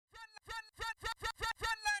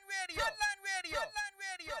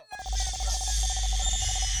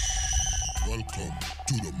Welcome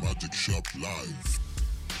to the Magic Shop Live,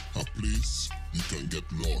 a place you can get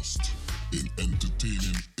lost in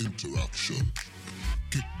entertaining interaction.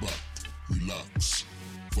 Kick back, relax,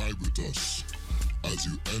 vibe with us as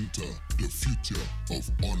you enter the future of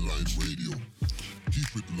online radio.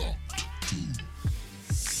 Keep it locked to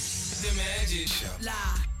the Magic Shop. La.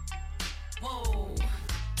 Whoa.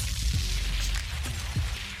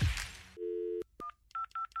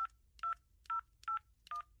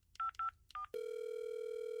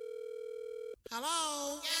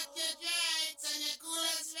 Hello? Get your drinks and your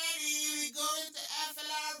coolers ready. We going to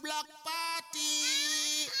FLR block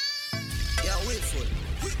party. Yeah, wait for it.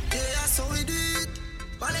 Yeah, that's how we do it.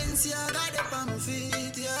 Valencia got up on my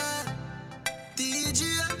feet, yeah. DJ,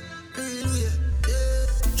 hallelujah, yeah.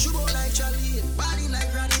 Sugar like Charlie, body like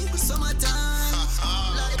Randy. Summertime,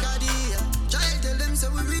 like a day. Child tell them say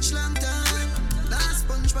we reach long time. Last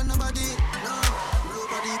punch for nobody, no.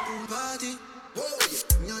 Nobody pool party. Whoa, yeah.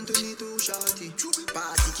 Me too shorty.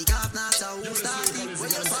 Party kick off, not a who start it. When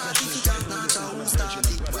your party kick off, not a who start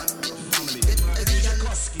it. When you get every girl,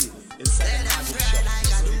 let them fry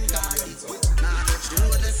like a Ducati. Now touch the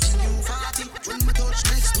road, left in new 40. When we touch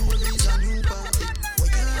next door, is a new party. Oh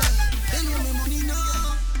yeah, they know me money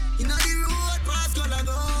now. Inna the road, past gonna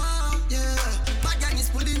go. Yeah, bad gang is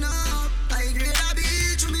pulling up. I grade a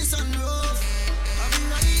beach with me sunroof. I be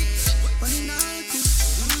right, when the night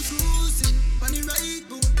comes, cruising, when the right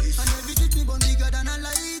boat. And every kick me bun bigger than a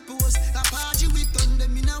light post. A party with on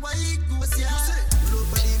them in a white ghost, yeah. Look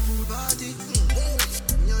for the pool party.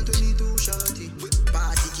 Me and 22 shorty.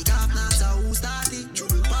 Party kick off, not a who start it.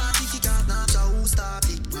 Party kick off, not a who start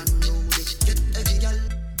it. Man know they get every girl.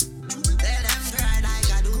 Let them cry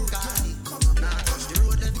like a Ducati. Now touch the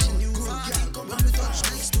road, left in new 40. When we touch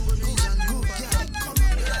next door, we a new party.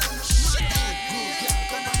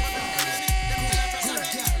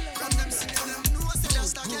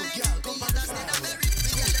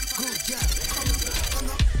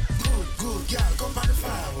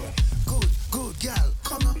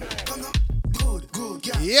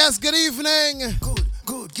 Yes, good evening.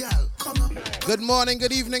 Good girl, come on. Good morning,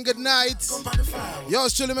 good evening, good night.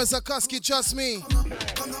 Yours truly, Mr. Kusky, trust me.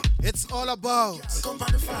 It's all about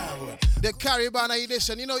the Caribana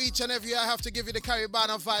edition. You know, each and every year I have to give you the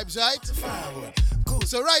Caribana vibes, right?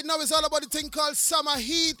 So right now it's all about the thing called Summer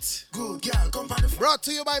Heat. Brought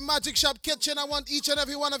to you by Magic Shop Kitchen. I want each and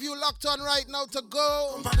every one of you locked on right now to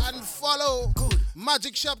go and follow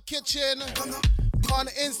Magic Shop Kitchen on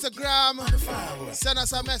Instagram. Send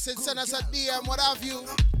us a message, send us a DM, what have you.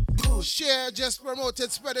 Share, just promote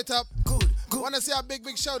it, spread it up. Want to say a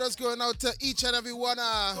big shout outs going out to each and every one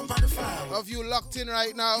of you locked in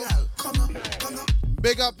right now.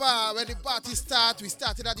 Big up when the party start. We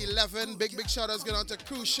started at 11. Big shout outs going out to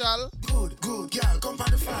Crucial.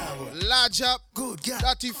 Large Up.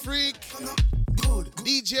 Dirty Freak.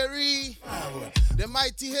 DJ Ree. The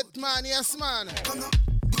Mighty Hitman. Yes, man.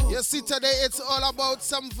 You see, today it's all about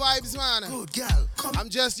some vibes, man. I'm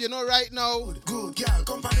just, right now.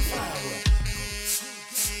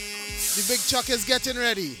 The big chuck is getting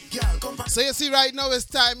ready. So you see, right now it's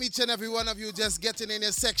time each and every one of you just getting in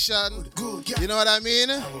your section. You know what I mean?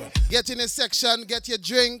 Get in a section, get your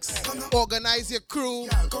drinks, organize your crew,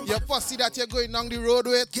 your posse that you're going down the road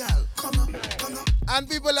with. And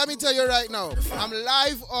people, let me tell you right now, I'm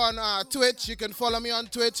live on Twitch. You can follow me on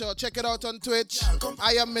Twitch or check it out on Twitch.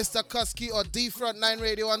 I am Mr. Kusky or D-Front9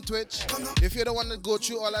 Radio on Twitch. If you don't want to go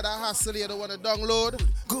through all of that hassle, you don't want to download,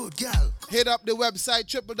 hit up the website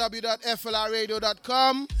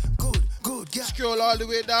www.flrradio.com. Scroll all the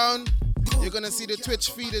way down. You're going to see the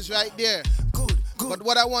Twitch feed is right there. But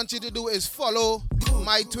what I want you to do is follow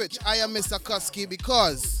my Twitch. I am Mr. Kusky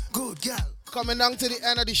because coming down to the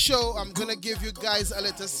end of the show, I'm going to give you guys a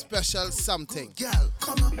little special something.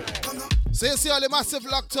 So you see all the massive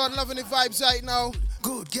locked on, loving the vibes right now.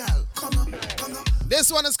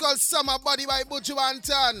 This one is called Summer Body by Buju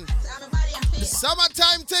Banton.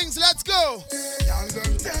 Summertime things, let's go.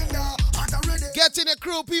 Get in a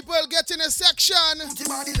crew, people, get in a section.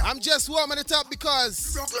 I'm just warming it up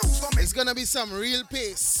because it's gonna be some real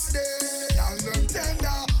pace.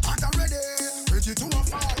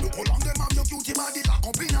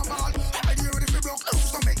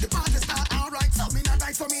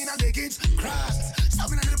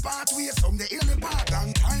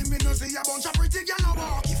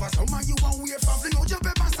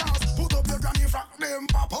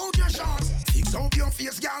 Fix up your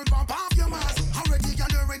face, girl, pop off your mask. Already, girl,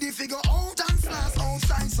 you ready, figure out and flash.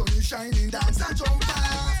 Outside, sun is shining, dance and jump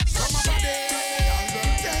fast. Summer body, girl,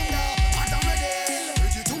 tender, and I'm ready.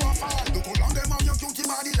 Ready to a fall. Look how long them have your cutie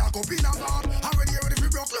body, lock up in a ball. Already, ready,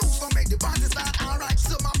 figure out close, so make the party start.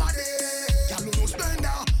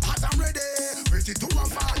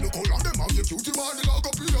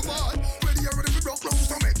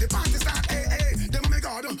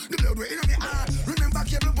 way in my heart. Remember,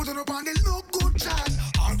 cable put on up on the look good chat.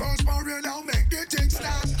 All girls power now make the thing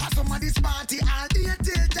start. Have some of this party all day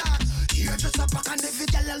till dark. Here just a pack and every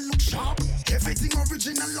girl look sharp. Everything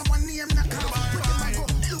original, love and name na car. With them I go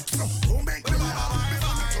look so, don't make me laugh.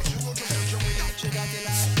 Before me touch you, go to touch you without she got it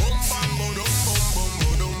like. Boom bam boom boom boom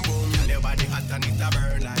boom boom. Tell your body hot and it a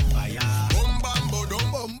burn like fire. Boom bam boom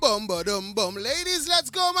boom boom boom. Ladies, let's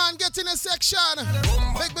go, man. Get in a section.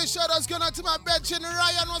 Big shout outs going out to my bedchin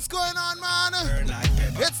Ryan. What's going on, man?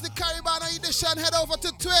 It's the Caribana edition. Head over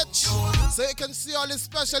to Twitch so you can see all the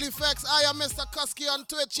special effects. I am Mr. Kusky on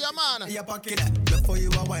Twitch, yeah, man. Your pocket before you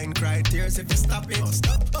a wine cry tears if you stop it.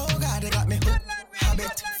 Oh God, they got me hooked.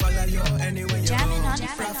 Habit follow you anyway you go.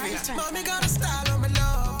 Profit. Mommy got a style on my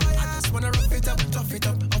love. I just wanna rough it up in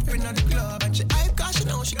the club. And she hype 'cause she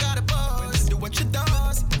know she got a buzz. Do what she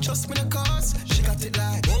does, trust me the cause. She got it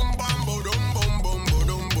like boom bam boom boom boom boom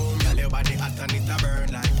boom boom. Girl your body hot and it a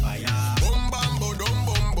burn like fire. Boom bam boom boom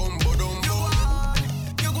boom boom boom.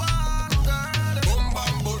 You go on, girl. Boom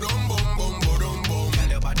bam boom boom boom boom boom. Girl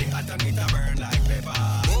your body hot and it a burn like pepper.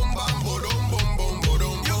 Boom bam boom boom boom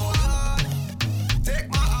boom. You on, take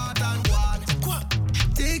my heart and go on.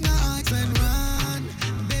 Take my heart and run,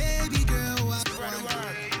 baby girl.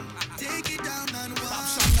 Take it down and walk.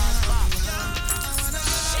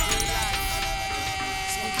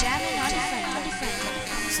 Jamming on the front.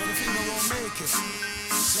 So the finger won't make it.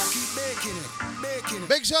 So I keep baking it.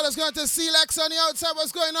 Big shout outs going to C-Lex on the outside.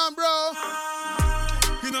 What's going on, bro?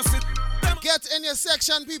 You know, sit. Get in your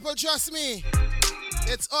section, people. Trust me.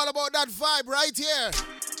 It's all about that vibe right here.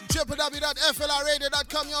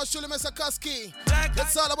 www.flrradio.com. Yours truly, Mr. Kusky.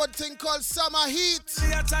 It's all about a thing called Summer Heat.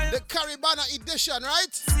 The Caribana edition,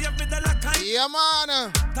 right? Yeah,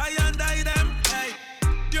 man.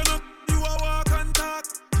 You know, you a walk and talk.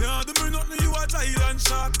 Yeah, do me nothing, you a Thailand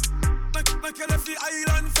shark. Like you left the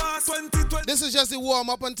island fast. 2020. This is just the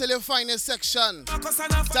warm-up until you find a section.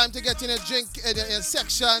 Time to get in a drink in a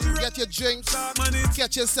section. Get your drinks.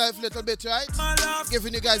 Get yourself a little bit, right?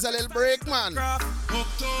 Giving you guys a little break, man.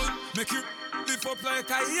 Uptown, make you lift up like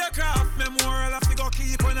a aircraft. Memorial have to go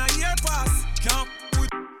keep on a year pass. Can't put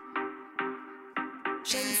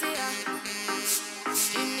Shenzia,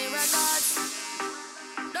 in the records.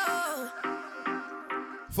 No.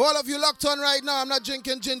 For all of you locked on right now, I'm not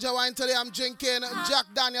drinking ginger wine today. I'm drinking Jack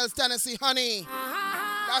Daniel's Tennessee Honey.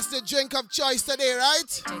 That's the drink of choice today,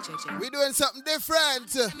 right? We're doing something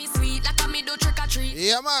different.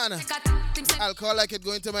 Yeah, man. Alcohol like it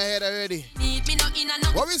going to my head already.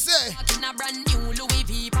 What we say?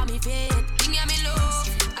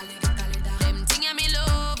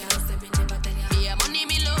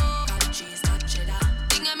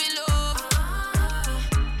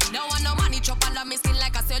 Me skin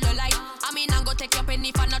like a cellulite. I mean, I'm gonna take your penny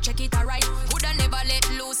if I not check it alright. Woulda never let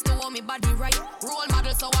loose to hold me body right. Role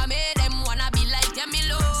model, so I made them wanna be like them. Me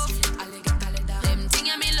love them thing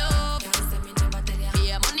me love.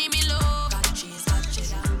 Yeah, money me love. Cheese, got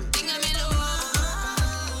cheddar. Thing me love.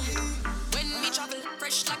 When me travel,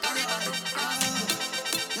 fresh like a river.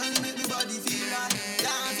 You make me body feel right.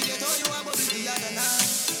 Can't forget how you are, but the other night.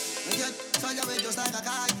 I get fire away just like a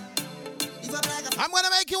kite. I'm gonna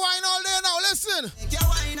make you wine all day now, listen. Make you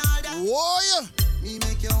wine all day. Whoa, me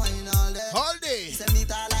make you wine all day. All day. Send me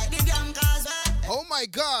to like the damn causeway. Oh my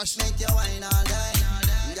gosh. Make you wine all day.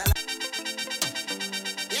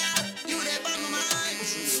 Yeah, you dey on my mind.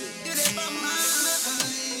 You dey on my mind.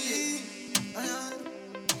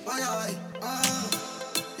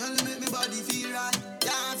 You make me body feel right.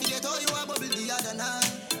 Can't forget how you are bubble the other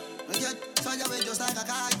night. I get fire away just like a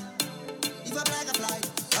kite. If I like a fly.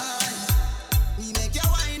 Me make you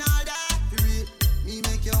wine all day, for real. Me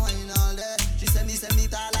make you wine all day. She send me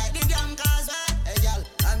to like the damn causeway. Hey, girl,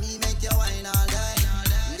 and me make you wine all day.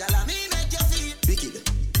 Girl, and me make you feel wicked.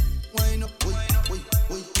 Wine up, oi.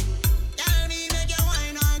 Girl, me make you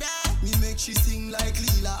wine all day. Me make she sing like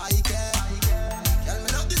Lila, I care. Girl, me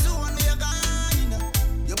love this one, me a kind.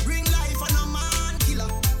 You bring life on a man killer.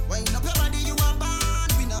 Wine up your body, you a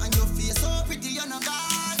band winner. And your face so pretty, you're no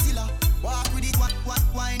Godzilla. Walk with it, what,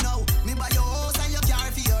 why now? Me buy your house and your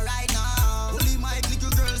car for you right now. Only my little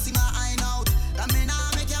girl sing a eye out. That me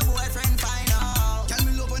nah make your boyfriend find out. Can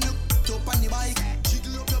me love when you top on the bike?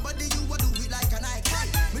 Jiggle up your body, you a do it like a Nike.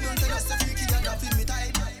 Me don't tell you say freaky, you don't feel me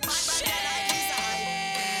type.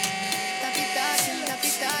 Tap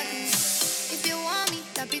it talking. If you want me,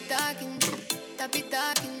 tap it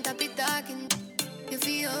talking. You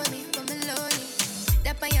feel me, come lonely.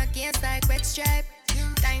 That on your case like red stripe.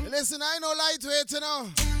 Listen, I know lightweight, you know.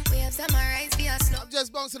 We have summarized via slow. I'm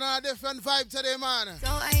just bouncing on a different vibe today, man. So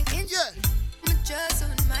I can yeah. I'm just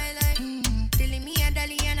on my life. Telling me a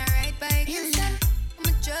dolly and a right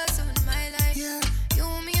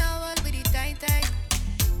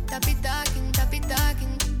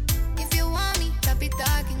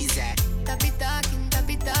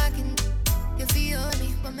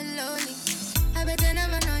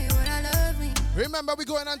Remember, we're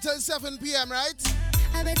going until 7 p.m., right?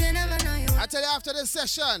 I bet you never know you. I tell you after this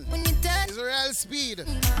session, it's real speed.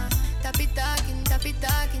 Tap it talking.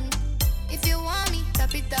 If you want me,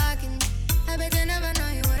 tap it talking. I bet you never know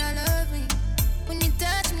you wanna love me. When you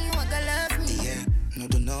touch me, you wanna love me. Yeah, no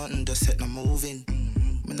do nothing, just set no moving.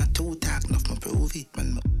 Me not too talk, enough me prove it.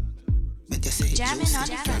 Man, me just say jamming on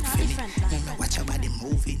the front line. Me watch your body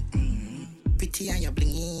moving. Pretty and you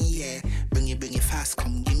blingy, yeah. Bring it fast,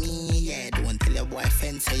 come give me, yeah. Don't tell your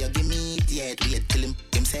boyfriend, say you give me it, yeah. Wait till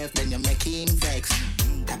himself, then you make him vex.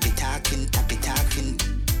 Tap it talking.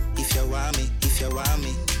 If you want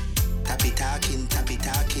me. Tap it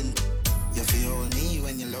talking. You feel me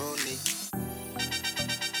when you're lonely.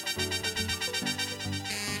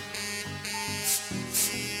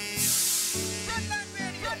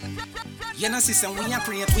 You know, sister, we are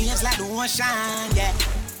create waves like the ocean, yeah.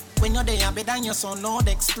 When you're there, better than your son, Lord,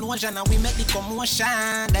 explosion, and we make the commotion,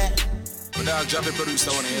 yeah. But I'll drop it,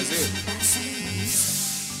 producer, one here's it.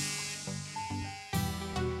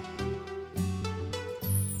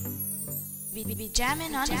 We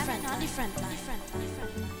jamming on the front line.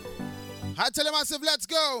 I tell you, massive, let's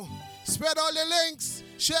go. Spread all the links.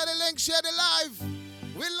 Share the link, share the live.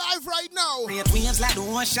 We're live right now. Create waves like the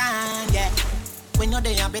ocean, yeah. When you're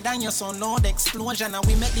there, better than your son, Lord, explosion, and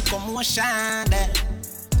we make the commotion, yeah.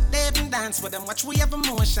 They even dance with them, watch we have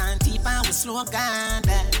emotion, deep and we slow down,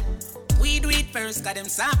 yeah. We do it first, got them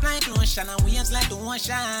soft like lotion, and waves like the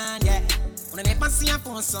ocean, yeah. When I never see a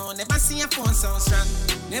phone sound strong.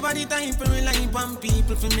 Never the time for rely on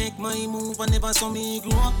people to make my move, and never saw me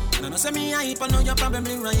grow up. And I know say me hype, I know you're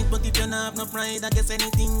probably right, but if you don't have no pride, I guess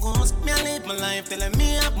anything goes. Me I live my life telling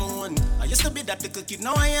me up moon. I used to be that little kid,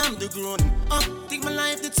 now I am the grown. Think my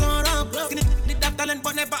life did so rough. Did have talent,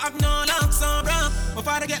 but never have no luck, so rough. My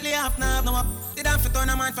father get laid off now, no up. Did have to turn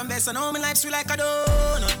a man from best, so now my life's sweet like a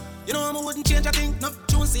donut. You know I wouldn't change a thing. No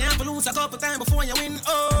choose the ample lose a couple times before you win.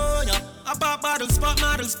 Oh, yeah. I pop bottles, pop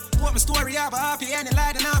models. What my story have a happy ending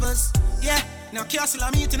like the novels. Yeah, now castle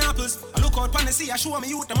I'm eating apples. I look out on the sea, I show me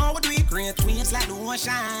youth them all would do it. Great waves like the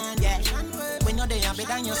ocean, yeah. When you're there, better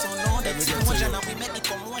than your son, no, that's the ocean, and we make the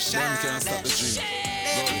commotion. Can't stop the dream.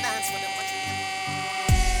 Dance for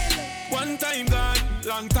them. One time gone,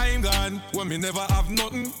 long time gone, when me never have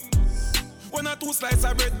nothing. When I two slices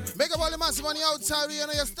of bread. Make up all the massive on the outside, you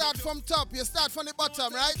know, you start from top, you start from the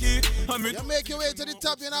bottom, right? You make your way to the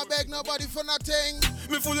top, you not beg nobody for nothing.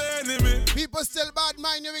 Me full of enemy. People still bad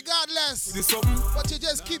mind you regardless. But you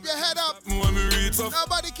just keep your head up.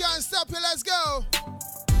 Nobody can stop you, let's go.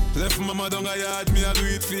 Left mama down a yard, me I do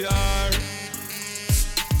it for her.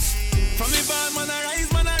 From me bad man I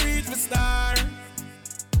rise, man I reach my star.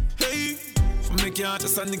 Hey, from me can't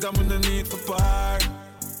just a nigga man I need for par.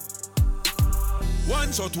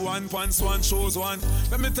 One shot, one pants, one shows one.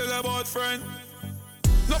 Let me tell you about friend.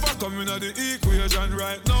 Never come in the equation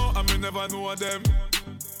right now, and me never know them.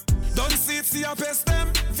 Don't see it, see a best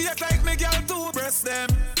them. Fake like me girl to breast them.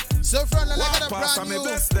 So friend, I got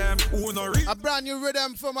a brand new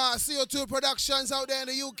rhythm from CO2 Productions out there in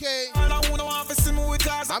the UK.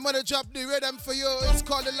 I'm gonna drop the rhythm for you. It's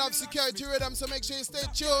called the Love Security Rhythm, so make sure you stay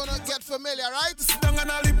tuned and get familiar, right?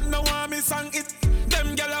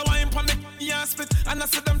 Them gyal a wine pon the and spit, and I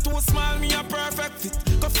see them too small, me a perfect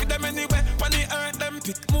fit. Go fit them anywhere, pon the earth them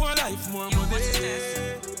pick. More life, more money. What is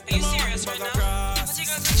this? Are you serious right now? What you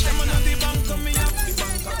guys been them trying the bank come me up, the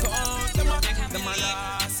bank account. Them a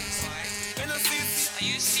last. Are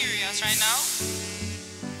you serious right now?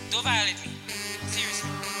 Don't violate me. Seriously.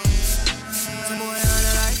 Some boy on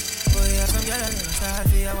the light, boy have some gyal a never start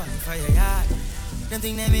for your wife for your yard. Them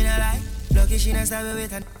think them in a lie, lucky she not start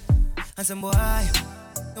with it. And some boy,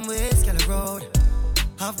 them ways can road.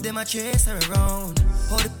 Half them a chase her around.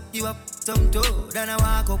 Hold you up some toe, then I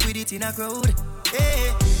walk up with it in a crowd.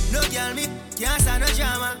 Hey, no girl me can't stand no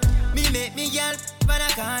drama. Me make me girl for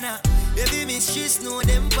the corner. If you miss, she know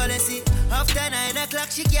them policy. After 9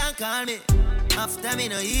 o'clock she can't call me. After me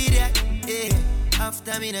no idiot, yeah.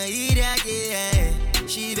 After me no idiot, yeah.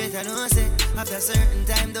 She better know say after certain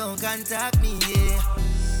time don't contact me, yeah.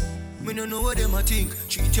 Me no know what them a think.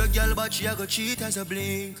 Treat your girl but she a go cheat as a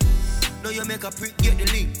blink. Now you make a prick get the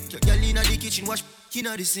link. Your girl inna the kitchen wash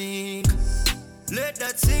inna the sink. Let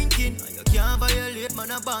that sink in. You can't violate man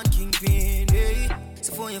a band kingpin, hey.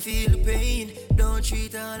 So for you feel the pain, don't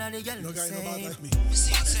treat all of the girls the same.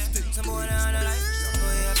 Some boy on the life,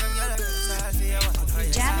 boy have some girl that start for your wife.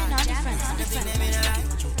 Jamming on the front.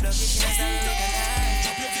 Lucky she not start looking at.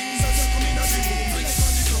 Chop your things as you come in as you move.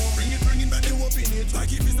 Bring it back, you open it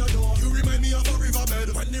like if it's not door. You remind me of a riverbed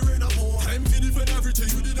when the rain a pour. Time to defend everything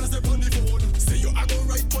you did as step on the phone. Say you a go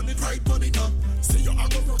right on it now. Say you a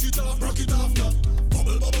go rock it off now.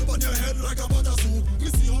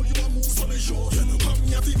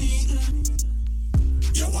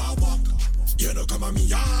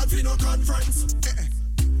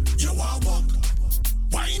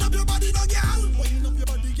 me no girl. Wind up your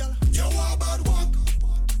body, girl. You a bad walk.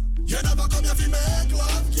 You never come here fi make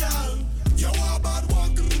love, girl. You a bad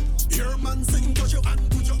walk. Hear man sing, touch your hand,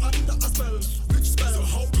 put your hand under a spell. Which spell? So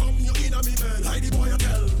how come you in a me bell? Like the boy a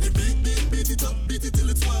tell. The beat it up, beat it till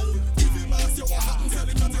it's swell. If him ask you what happened, tell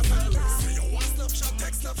him that you fell. Say you want snapshot,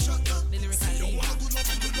 text snapshot, say you want good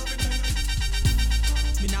loving.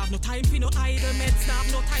 Me nah have no time for no idle meds, nah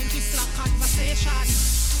have no time for slack conversation.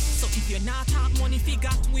 So if you're not talk money,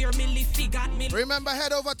 figure where me live, figure me. Remember,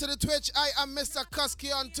 head over to the Twitch. I am Mr.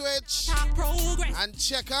 Kusky on Twitch. Talk progress. And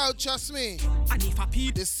check out, trust me, and if a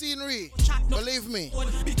people the scenery, no believe me.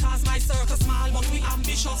 Because my circle small, but we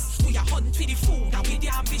ambitious. We are hunt for the food and we the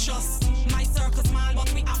ambitious. My circle small,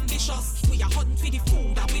 but we ambitious. We are hunt for the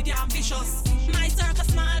food and we the ambitious. My circle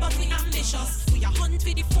small, but we ambitious. We are hunt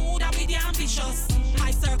for the food and we the ambitious.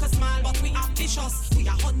 My circle small, but we ambitious. We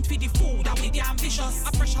are hunt for the food and we the ambitious.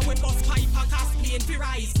 A pressure with bus pipe and cast plane for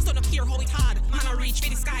rise. So no care how it hard, man I reach for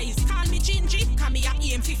the skies. Call me Gingy, call me a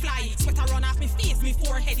aim to fly. Sweat a run off me face, me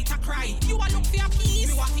forehead it a cry. You a look for your peace,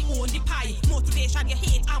 me want to own the pie. Motivation you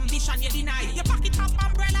hate, ambition you deny. Your pocket top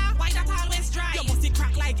umbrella, why that always dry? You must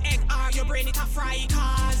crack like egg or your brain it a fry.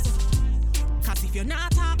 Cause if you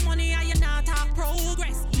not talk money or you not talk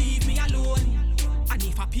progress, leave me alone. And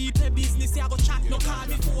if a people business, you go chat, no call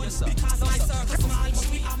me phone. Because my circle small, but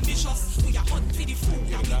we ambitious. We are hunt for the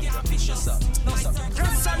food, and we the ambitious. My circle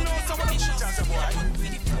small, but we ambitious. We are hunt for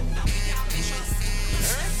the food, and we the ambitious.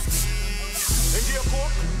 Into your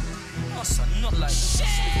coke? Oh, son, not like that.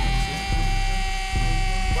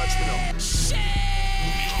 Watch me now.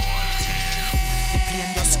 The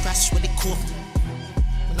plane just crash with the coke.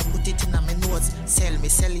 When I put it in my nose, sell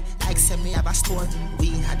it like send me have a store. We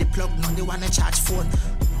had the plug, now they wanna charge phone.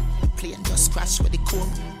 The plane just crash with the coke.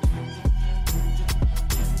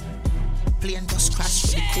 Plane just crash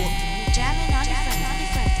with the coke. Jamming on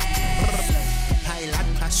different. Pilot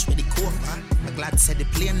crash with the coke. I'm glad said the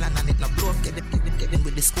plane land and it not broke. Get in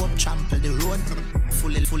with the scope, trample the road.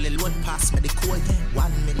 Fully load pass with the code.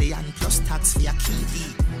 1 million plus tax for your key.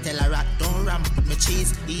 Tell a rat don't ramp with me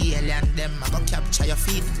cheese. The alien them I go capture your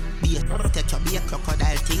feet. Take your be a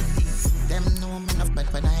crocodile teeth. Them know me enough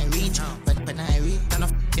but when I reach. When I reach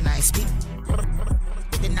enough when I speak.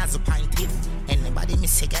 With the nozzle pint teeth. Anybody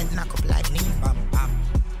miss a get knock up like me. Bam bam.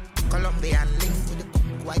 Colombian link with the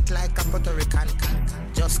white like a Puerto Rican can.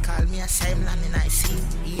 Just call me a same land and I see.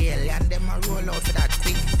 The alien them a roll out for that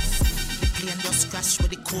quick. The plane just crash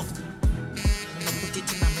with the coke. When I put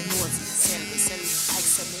it in my nose. Sell it. Like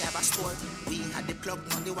send me have a store. We had the plug,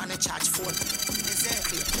 now they wanna charge phone.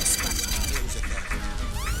 Exactly. Just crash music there.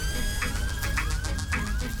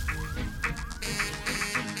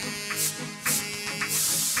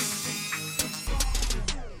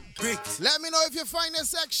 Let me know if you find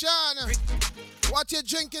this section. What you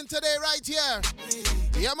drinking today right here?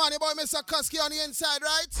 Yeah, man, your boy Mr. Kusky on the inside,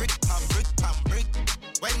 right?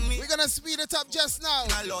 We're gonna speed it up just now.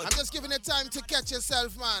 I'm just giving it time to catch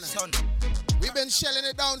yourself, man. We've been shelling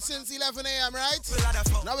it down since 11 a.m., right?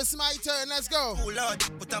 Now it's my turn, let's go.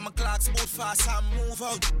 Put on my clocks, boot fast and move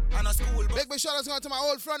out. On a school big shout outs going to my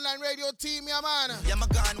old Frontline Radio team, yeah, man. Yeah, my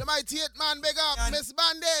gun. The mighty hit man, big up. Miss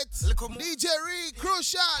Bandit, DJ Reed,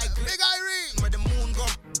 Crucial, Big Irene. Where the moon go,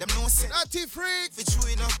 them no say. Natty Freak,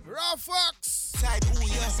 Raw Fox,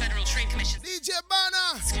 Federal Trade Commission. DJ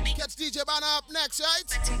Banner. Catch DJ Banner up next,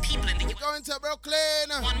 right? People in the We're going to Brooklyn.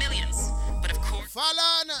 1 million. But of course,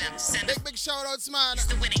 Fallon. Big shout outs, man.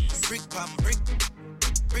 The winnings. Brick pam brick.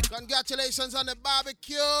 Congratulations on the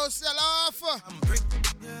barbecue sell off. Brick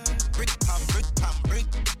pam brick pam brick.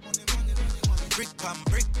 Brick pam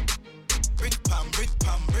brick. Brick pam brick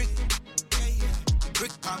pam brick.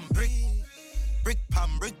 Brick pam brick. Brick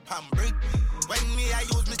pam brick pam brick. When me I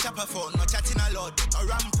use me chopper phone, no chatting a lot. No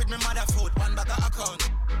ramp with me mother phone, one bag of account.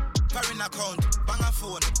 Foreign account, bang a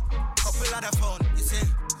phone. Couple other phone, you say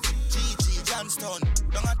GG Johnstone,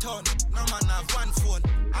 long a ton. No man have one phone.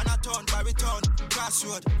 And a ton, baritone,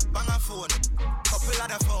 crossroad, bang a phone. Couple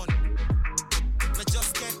other phone. Me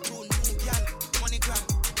just get two new gal. Money gram,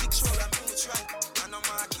 big shoulder, mutual. And I'm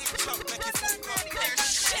a kick chop, make it full cut.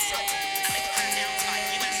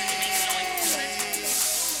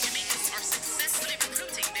 Jamaicans are successfully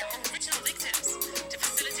recruiting their original victims to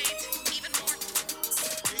facilitate even more.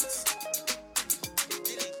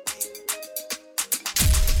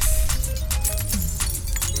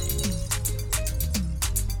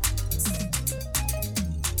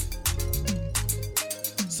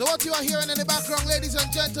 So what you are hearing in the background, ladies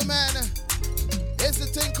and gentlemen, is the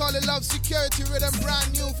thing called the Love Security Rhythm,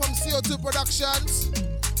 brand new from CO2 Productions,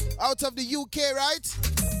 out of the UK, right?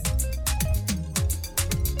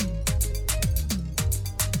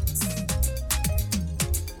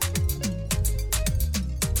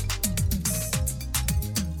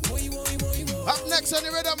 on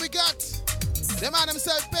the rhythm we got. The man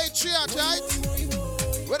himself, Patriot, right?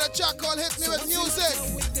 With a track called Hit Me With Music.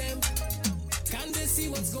 Can they see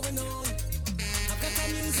what's going on? I've got a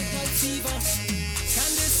music like fever.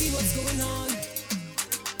 Can they see what's going on?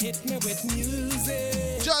 Hit me with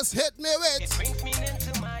music. Just hit me with. It brings me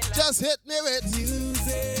into my life. Just hit me with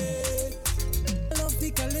music. I love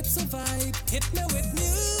the calypso vibe. Hit me with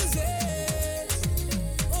music.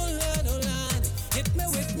 Oh Lord, oh Lord. Hit me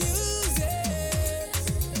with music.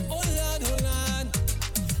 Oh Lord, oh Lord.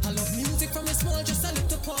 I love music from a small, just a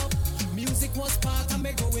little pop. Music was part of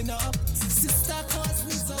me growing up. Sister caused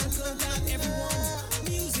me something that everyone.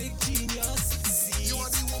 Music genius. See, you are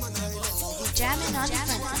the woman I love. Jamming on the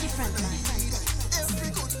front line.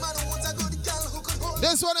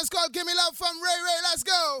 This one is called Give Me Love from Ray Ray. Let's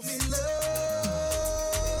go.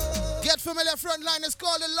 Get familiar, frontline is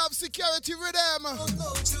called the Love Security Rhythm.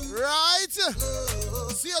 Right?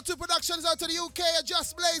 CO2 Productions out to the UK,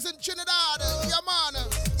 Just Blaze in Trinidad. Yeah, man.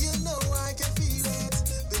 You know I can feel it.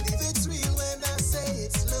 Believe it's real when I say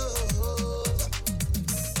it's love.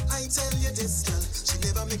 I tell you this girl, she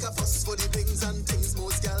never make a fuss for the rings and things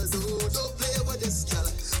most girls do. Don't play with this girl.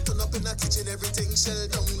 Turn up in the kitchen, everything shell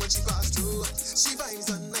down when she pass through. She vibes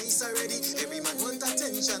are nice already. Every man want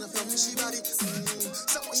attention from she body. So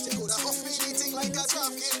much they could have off me eating like a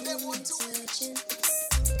traffic. They want to.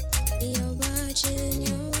 You're watching.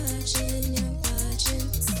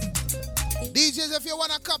 DJs, if you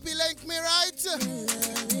want a copy, link me, right?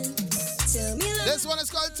 This one is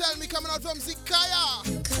called Tell Me, coming out from Zikaya.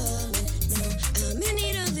 I'm in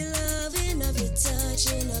need of your loving, of your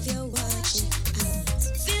touching, of your watching.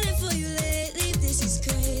 I'm feeling for you lately, this is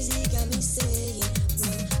crazy, got me saying.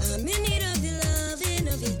 I'm in need of your loving,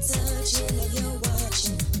 of your touching, of your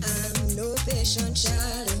watching. I'm no patient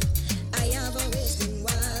child, I have always been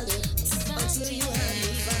wild. Until you have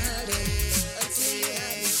me fighting, until you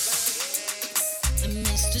have me fighting. I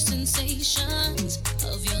miss the sensations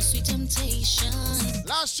of your sweet temptation.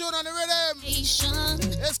 Last tune on the rhythm.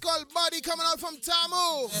 It's called Body, coming out from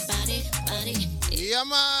Tamu. Body. Yeah,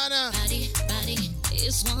 man. Body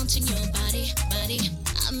is wanting your body.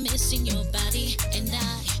 I'm missing your body, and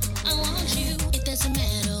I want you. It doesn't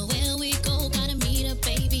matter where we go, gotta meet up,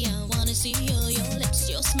 baby. I wanna see your lips,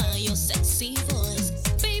 your smile, your sexy voice.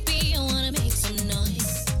 Baby, I wanna make some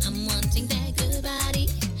noise. I'm wanting that good body.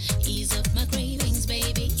 Ease up my cravings,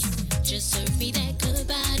 baby. Just serve me that good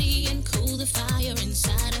body and cool the fire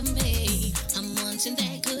inside of me. I'm wanting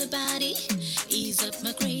that good body. Ease up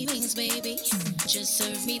my cravings, baby. Just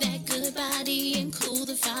serve me that good body and cool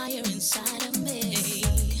the fire inside of me.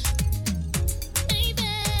 Baby,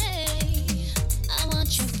 I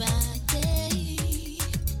want your body.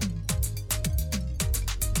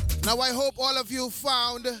 Now I hope all of you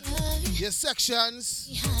found your sections.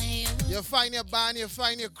 You find your band, you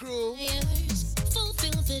find your crew. You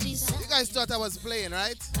guys thought I was playing,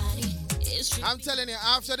 right? I'm telling you,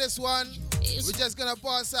 after this one, we're just gonna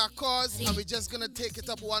pause our chords and we're just gonna take it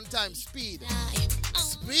up one time. Speed.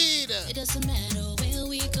 It doesn't matter where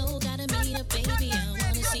we go, gotta meet up, baby. I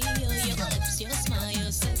wanna see your lips, your smile,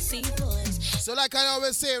 your sexy voice. So like I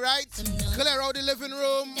always say, right? Clear out the living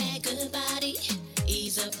room. That good body,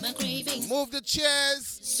 ease up my cravings. Move the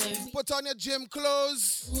chairs. Put on your gym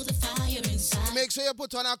clothes. The fire inside. Make sure you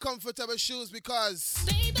put on our comfortable shoes because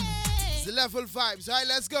it's the level vibes. All right,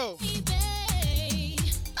 let's go.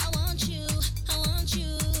 I want you.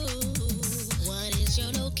 What is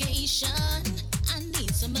your location? I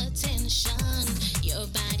need some attention. Your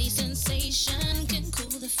body sensation can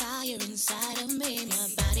cool the fire inside of me. My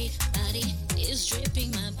body is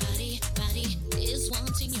dripping. My body is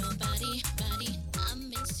wanting your body. I'm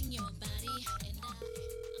missing your body.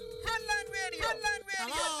 Hotline Radio.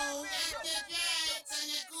 Hello. And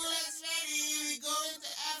the coolest ready. We going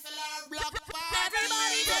to FLR block party.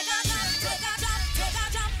 Everybody take a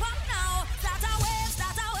jump up now. Start a wave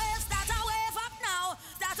up now.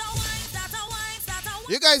 Start a wine.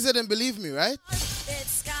 You guys didn't believe me, right?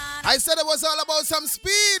 I said it was all about some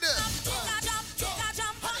speed.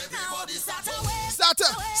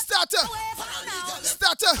 Starter.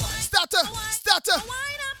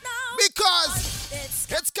 Because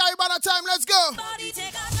it's Caribana time. Let's go.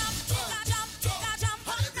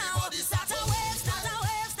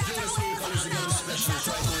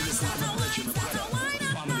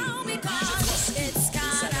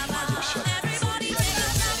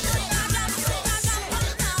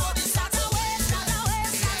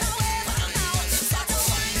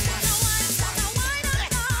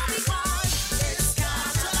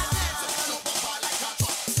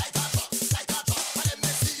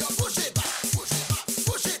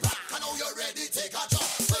 Push it back. I know you're ready. Take a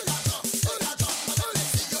jump.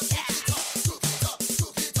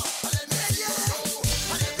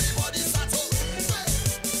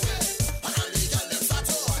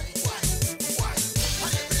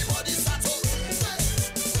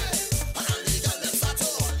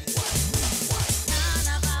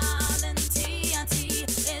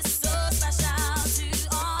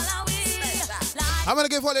 I'm gonna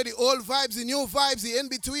give all of the old vibes, the new vibes, the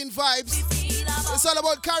in-between vibes. It's all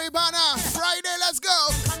about Caribana. Friday, let's go.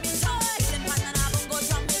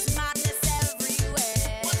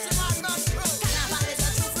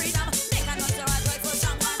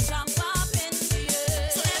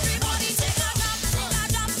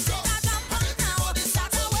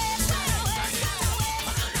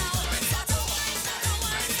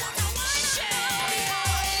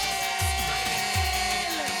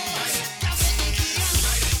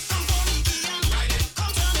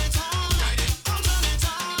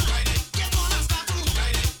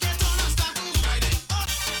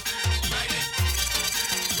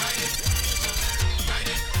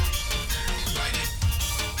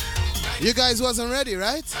 You guys wasn't ready,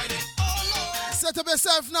 right? Set up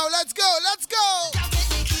yourself now. Let's go. Let's go.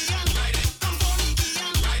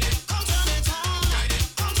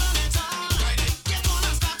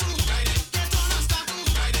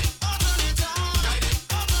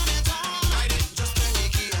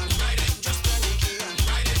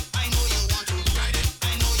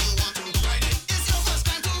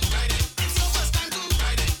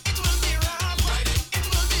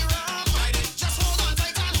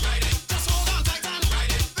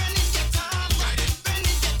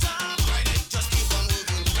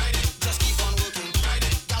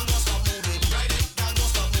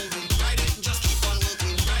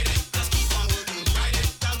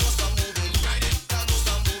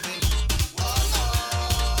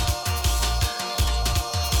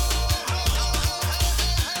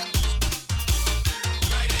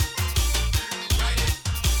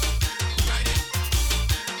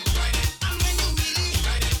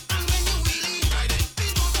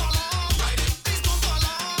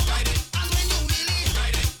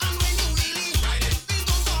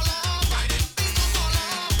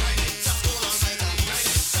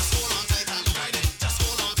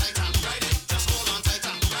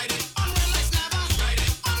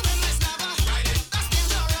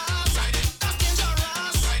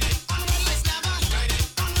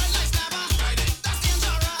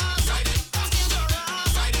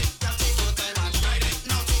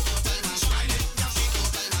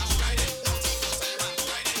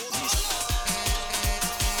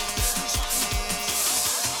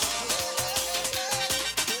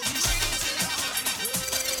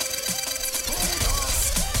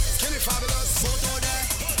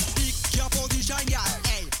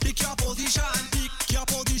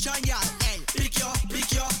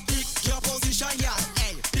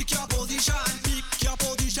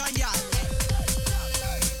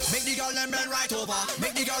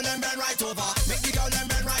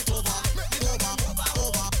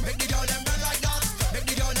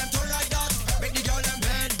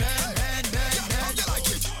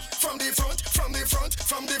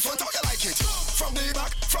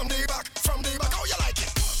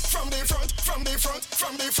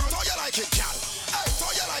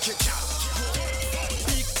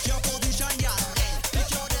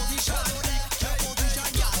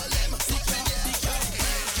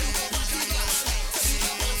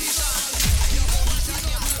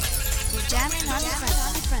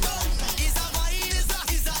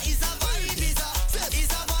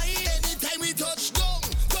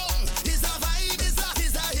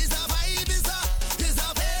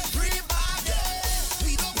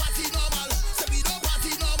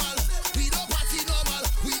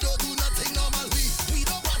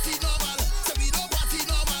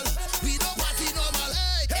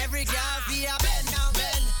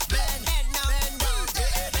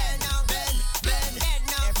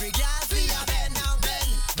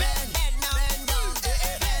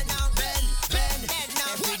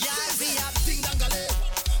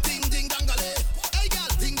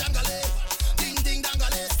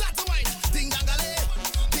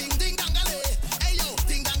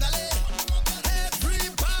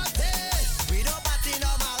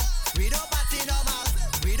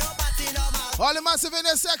 All the massive in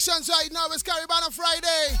their sections right now is Caribana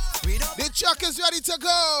Friday. The truck is ready to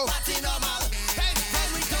go.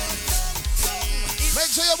 Make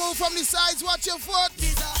sure you move from the sides, watch your foot.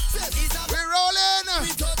 We're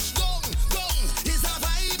rolling.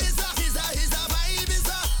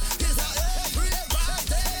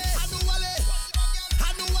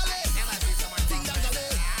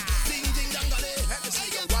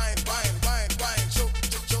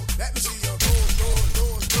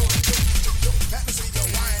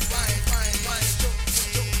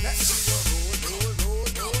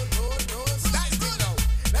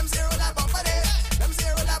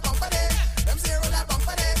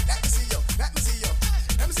 Let me see you.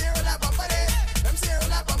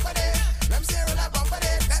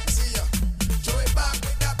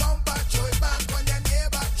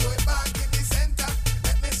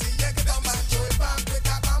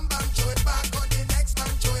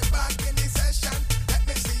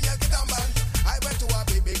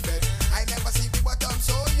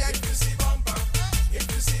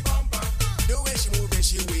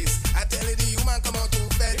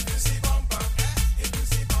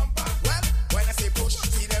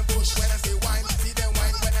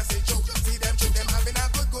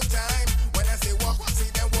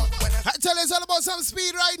 some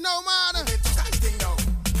speed right now, man.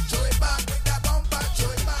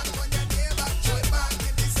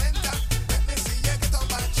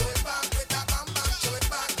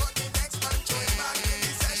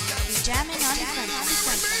 Jamming on the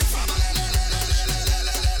front.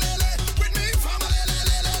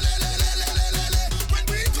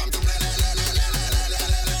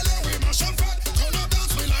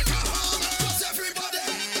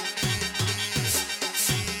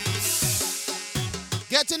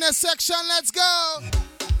 Get in the section, let's go.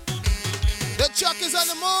 The truck is on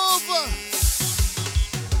the move.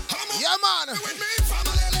 Yeah, man.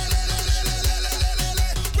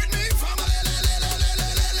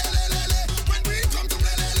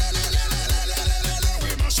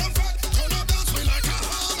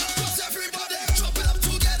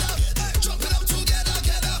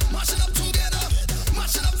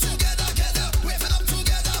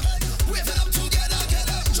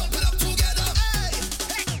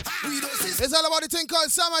 It's all about the thing called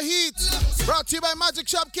Summer Heat. Brought to you by Magic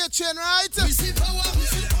Shop Kitchen, right? We see power,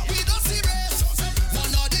 we don't see race. One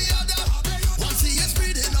or the other. One see is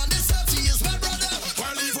breathing on this earth, he is my brother.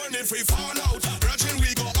 Well, even if we fall out, Virgin,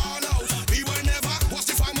 we go all out. We will never watch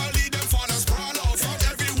the family, them fall and sprawl out. From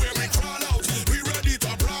everywhere we crawl out, we ready to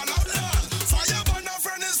brawl out. Fire burn our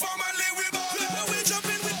friend is family, we ball out. We jump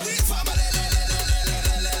in with we family.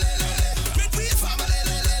 With we family.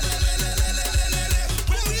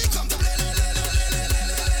 When we come to play,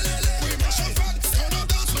 we mash up front, turn up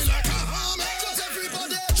dance, we like a army. Cause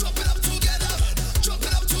everybody drop it up together. Drop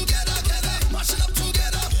it up together, together. Mash it up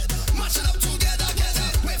together. Mash it up together, together.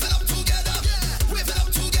 Wave it up together. Wave it up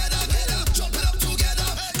together, together. Drop it up together.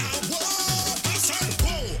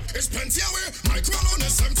 It's plenty away, micro on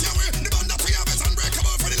is empty away. The band that we have is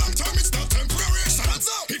unbreakable for the long term, it's not temporary. So hands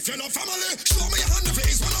up, if you're not family, show me your hand if it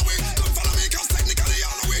is one away. Come follow me, cause technically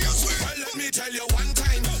all the way you swear. Well, let me tell you one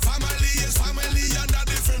time, family is family and they're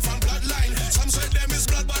different from bloodline. Some say them is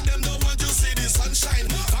blood, but them don't want you see the sunshine.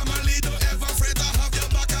 Family don't ever afraid to have your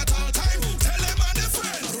back at all time. Tell them and their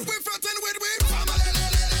friend, we frontin' with we family.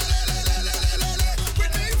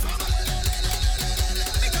 With me family.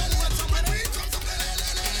 Because what somebody come to play.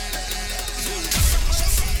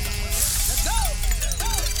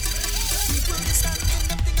 People they standing,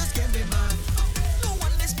 them thingers get me mad. No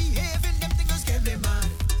one misbehaving, them thingers get me mad.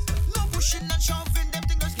 No pushing and shoving, them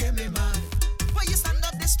thingers get me mad. Why you stand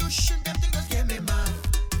up this tuition, them thingers get me mad.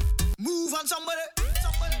 Move on somebody.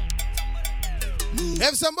 Move.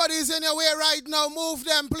 If somebody is in your way right now, move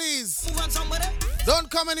them, please. Move on somebody. Don't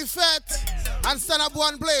come any fat and stand up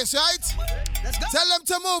one place, right? Let's go. Tell them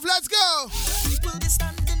to move, let's go. People they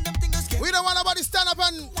standing, them thingers get We don't want nobody stand up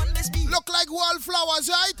and one misbehave. look like wallflowers,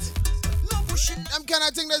 right? No pushing. Them kind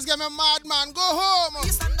of thing that's get me mad, man. Go home.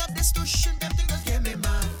 You stand up this tuition, them thingers get me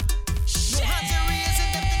mad. No hands are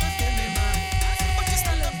raising, them thingers get me mad. But you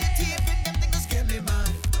stand up the taping, them thingers get me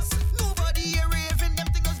mad. Nobody here raving, them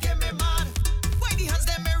thingers get me mad. Why the hands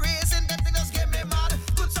them are raising, them thingers get me mad.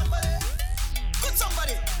 Could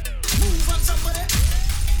somebody move on somebody?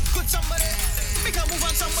 Could somebody make a move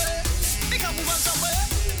on somebody? Make a move on somebody?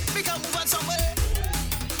 Make a move on somebody?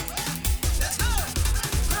 Let's go.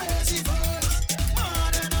 Crazy boy,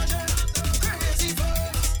 more than a jet. Crazy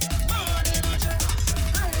boy, more than a jet.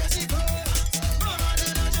 Crazy boy, more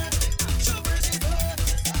than a jet. So crazy boy,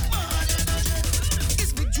 more than a jet.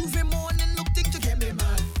 It's big Juve morning, look thing to get me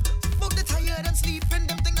mad. Both the tired and sleeping,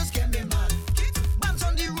 them thingers get me mad. Bands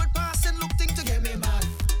on the road passing, look thing to get me mad.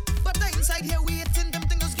 But the inside here waiting, them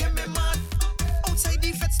thingers get me mad. Outside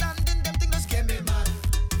the fed standing, them thingers get me mad.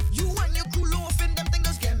 You and your crew loafing, them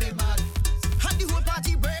thingers get me mad. And the whole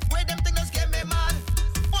party break where them thingers get me mad.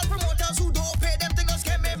 All promoters who don't pay, them thingers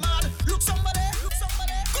get me mad. Look somebody,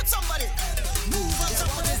 good somebody. Move on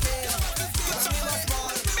somebody, good somebody.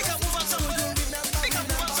 Make a move on somebody, make a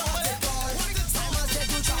move on somebody. Simon said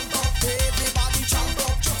to jump up, everybody jump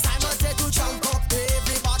up. Simon said to jump up,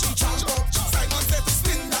 everybody jump up. Simon said to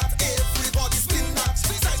spin that, everybody spin that.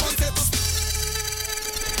 Simon said to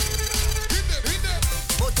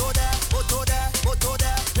Moto there, moto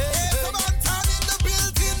there. Hey, Come on, turn in the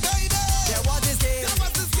building, baby. there was this game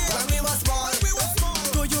when we were small.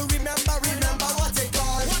 Do you remember what it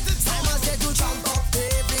called? Simon said to jump up,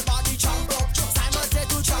 everybody jump up. Simon said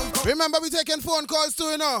to jump up. Remember, we taking phone calls too,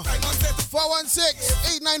 you know.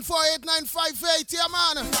 416-894-8958. Yeah,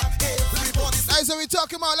 man. That's what we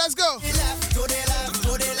talking about. Let's go. To the left, to the left, to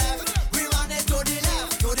the left. We run it to the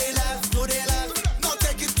left, to the left, to the left. now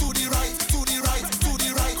take it to the right, to the right, to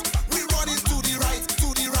the right. We run it to the right, to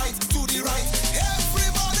the right, to the right.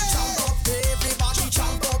 Everybody Jump up, everybody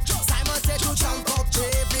jump up. Simon said to jump up,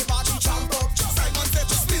 everybody jump up. Simon said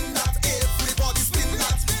to spin that, everybody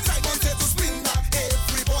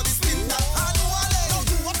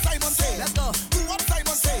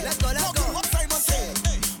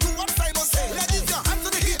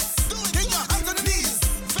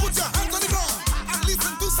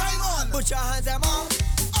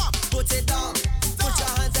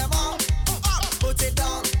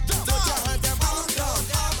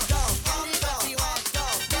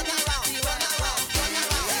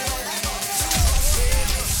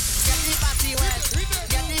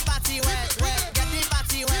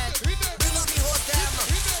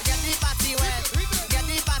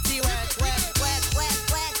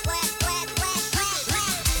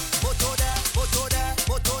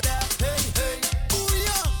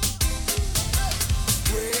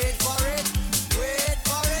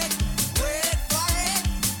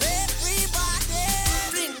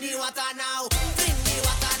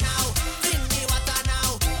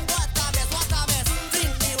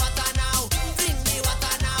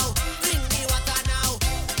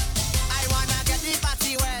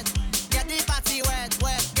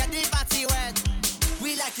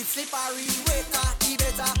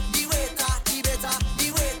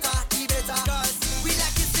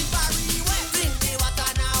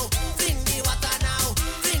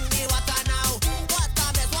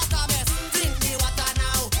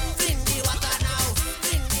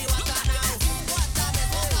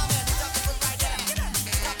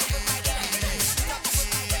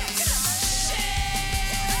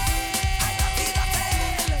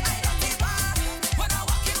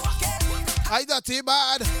I dirty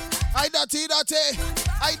bad. I dirty.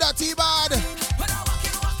 I dirty bad.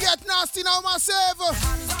 Get nasty now, myself.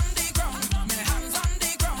 Hands on the ground, my hands on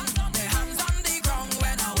the ground, my hands on the ground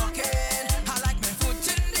when I walk in. I like my foot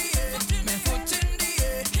in the air, my foot in the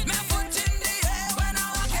air, my foot in the air when I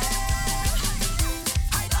walk in.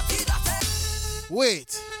 I dirty.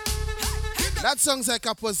 Wait. That song's like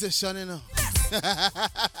a position, you know.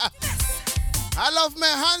 I love my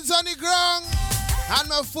hands on the ground and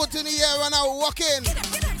my foot in the air when I walk in.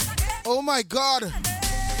 Oh my God.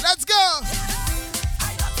 Let's go.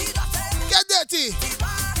 Get dirty.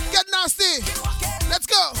 Get nasty. Let's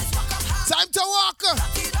go. Time to walk.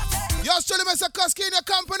 Yours truly, Mr. Kuski in your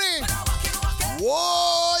company.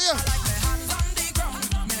 Whoa.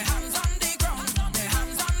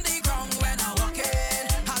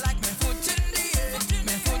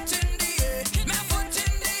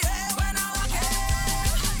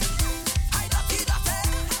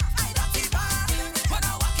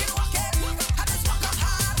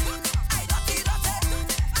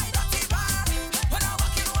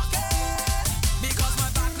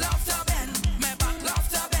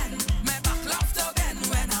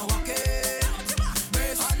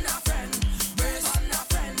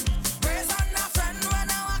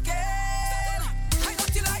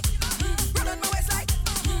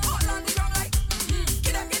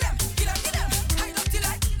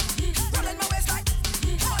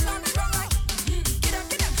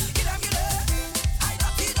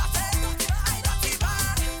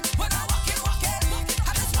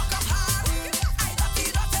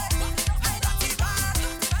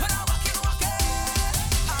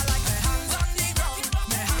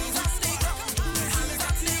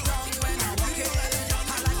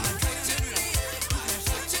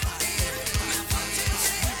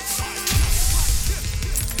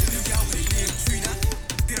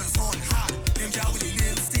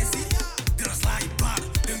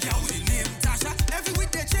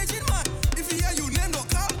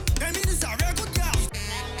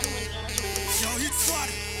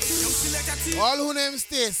 All who name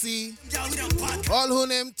Stacy, all who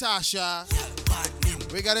name Tasha,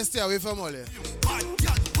 we gotta stay away from all here.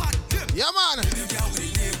 Yeah, man.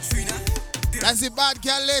 That's the bad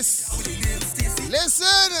girl list.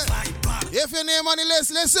 Listen. If your name on the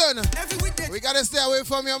list, listen. We gotta stay away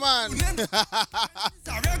from your man.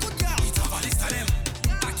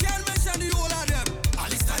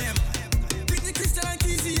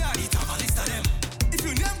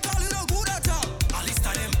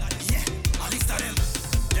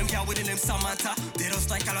 Samantha, they just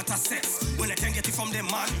like a lot of sex. When they can't get it from them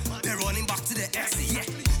man, they're running back to the ex, yeah.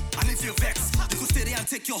 And if you're vexed, you could stay there and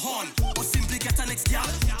take your horn, or simply get an next girl,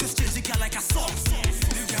 just change the girl like a song.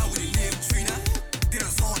 Them girl with the name Trina, they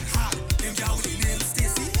just on hard. Them girl with the name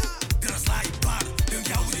Stacy, they just like bad. Them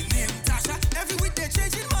girl with the name Tasha, every week they're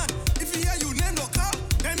changing man. If you hear you name no car,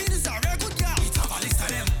 that means it's a real good girl. It have a list of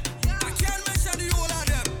them. I can't mention the whole of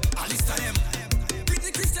them. A list of them.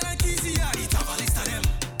 Britney, Christian and Kizzy, yeah. It have a list of them.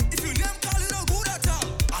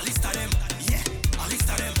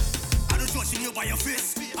 By your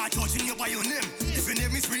face, I judging you by your name. If your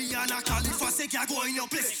name is Rihanna, Khalifa, say I go in your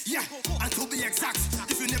place. Yeah, and to be exact,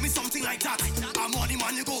 if your name is something like that, I'm money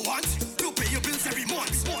man you go want to pay your bills every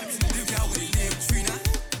month. Them girl with the name Trina,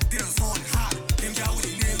 they just on hard. Them girl with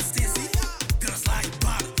the name Stacy, they just like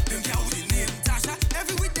bad. Them girl with the name Tasha,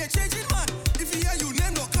 every week they're changing man. If you hear you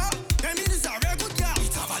name no car, that means it's a real good girl.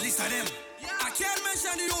 It have a list of them. I can't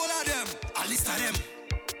mention the whole of them. A list of them.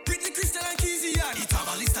 Britney, Christian and Kizzy, yeah. It have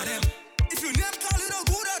a list of them. If your name call it no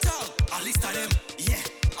good at all, a list of them, yeah,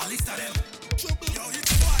 a list of them. Yo,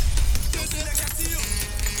 it's what? Yo, select to you.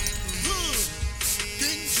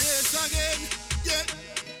 King Jace again, yeah.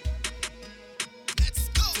 Let's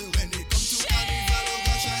go. So when they come to carnival, oh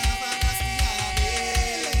gosh, I have a nasty habit.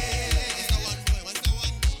 What's the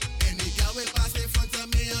one? Any girl will pass in front of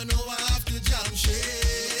me, you know I have to jump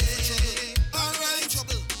shit. Alright,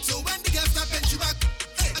 so when the girl start bend you back,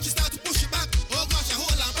 I just start to push it back. Oh gosh, I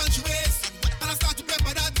hold on, punch you waist. I start to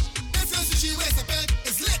prepare that. If you see she wears a belt,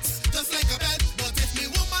 it's lit, just like a belt. But if me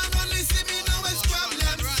woman only see me now,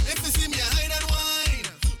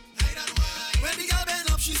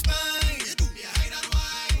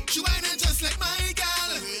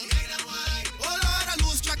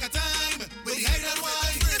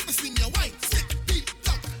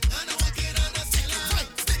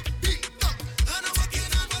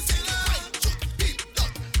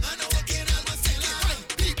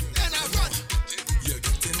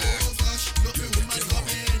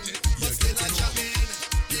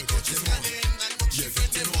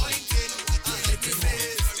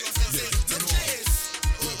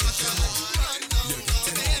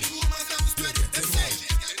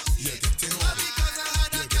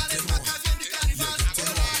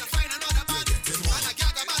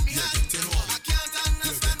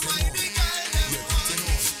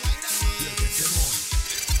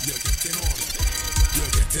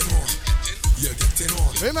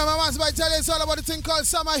 Remember, once I tell you, it's all about the thing called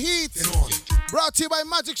Summer Heat. Brought to you by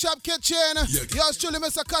Magic Shop Kitchen. Yours truly,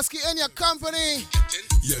 Mr. Kusky, in your company.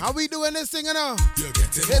 How we doing this thing, you know?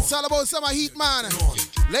 It's all about Summer Heat, man.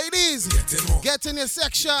 Ladies, get in your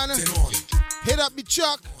section. Hit up the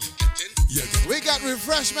truck. We got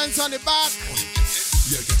refreshments on the back.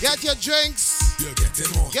 Get your drinks.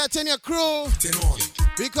 Get in your crew.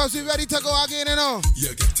 Because we're ready to go again, you know.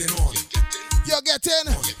 You're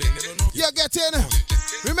getting.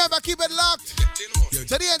 Remember, keep it locked to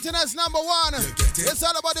the internet's number one. It's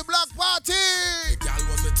all about the block party. The girl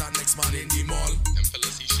was with her next man in the mall. Them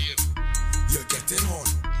fellas see shit. You're getting on.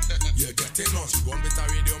 You're getting on. She gone with a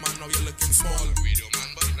radio man, now you're looking small. Radio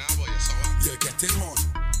man, but now boy, you're sour. You're getting on.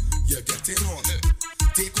 You're getting on.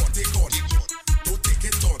 Take on. Don't take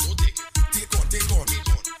it on. Take on.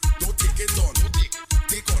 Don't take it on.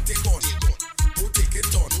 Take on. Don't take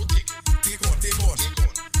it on. Take on.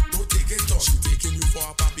 Don't take it on. She taking you for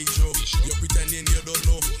a papi show. You're pretending you don't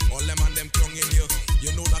know. All them and them tongue in you. You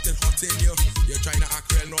know that it's hot in you. You're trying to act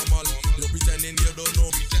real normal. You're pretending you don't know.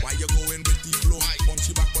 Why you going with the flow?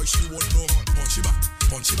 Punchy back, boy, she won't know. Punchy back.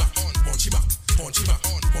 Punchy back. Punchy back. Punchy back.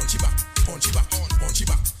 Punchy back. Punchy back. Punchy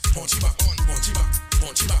back. Punchy back. Punchy back.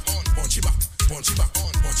 Punchy back. Punchy back. Punchy back.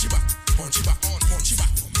 Punchy back. Punchy back. Punchy back.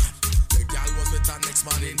 The girl was with her next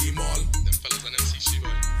man in the mall. Them fellas on MC she boy.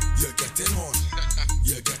 You're getting on.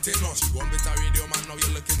 You're getting on. She gone with a radio man, now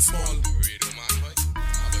you're looking small. Radio man, boy.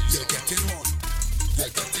 You're getting on.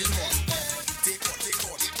 You're getting on. Take on. Don't take it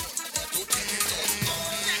on.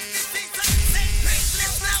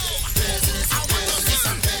 I want to see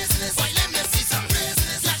some business. Why let me see some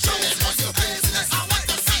business? Yeah, show me what's your business. I want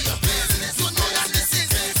to see your business. You know that this is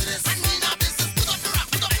business. I mean our business. Put up your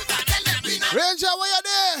rock. Tell them we not. Ranger, where you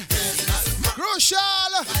there?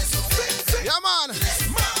 Crucial. Yeah, man.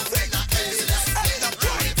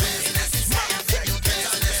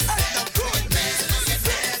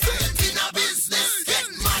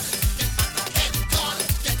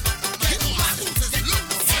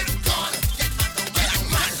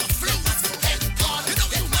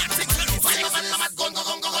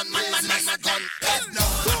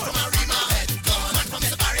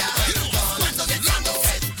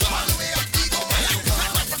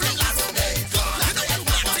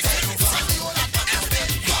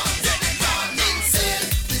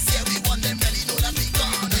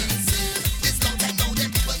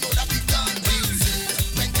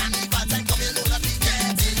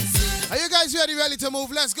 Ready to move,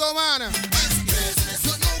 let's go, man.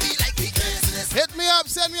 Hit me up,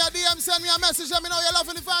 send me a DM, send me a message, let me know you're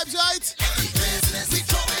loving the vibes, right? We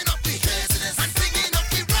throwing up the business and singing up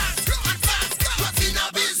the rap and fast, but in our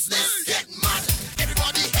business, get mad.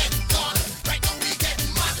 Everybody head gone, right now we get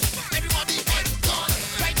mad. Everybody head gone,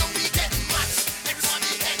 right now we get mad.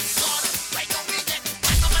 Everybody head gone, right now we get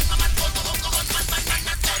mad. Man,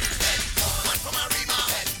 man from Arima,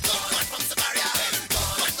 head gone. Man from Samaria, head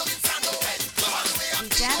gone. Man from Insano, head gone.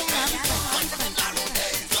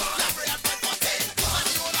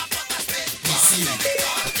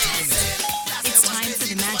 It's time for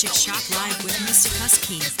the Magic Shop Live with Mr.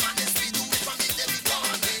 Kusky.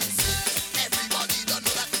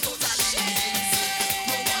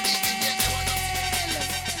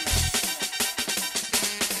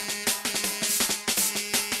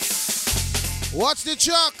 Watch the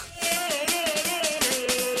truck.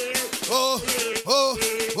 Oh.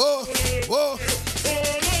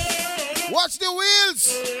 Watch the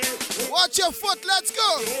wheels. Watch your foot. Let's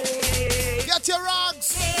go. Get your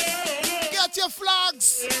rags. Get your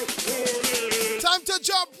flags. Time to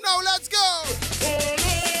jump now. Let's go.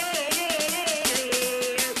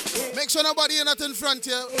 Make sure nobody is not in front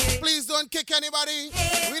here. Please don't kick anybody.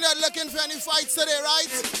 We're not looking for any fights today, right?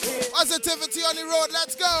 Positivity on the road.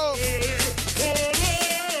 Let's go.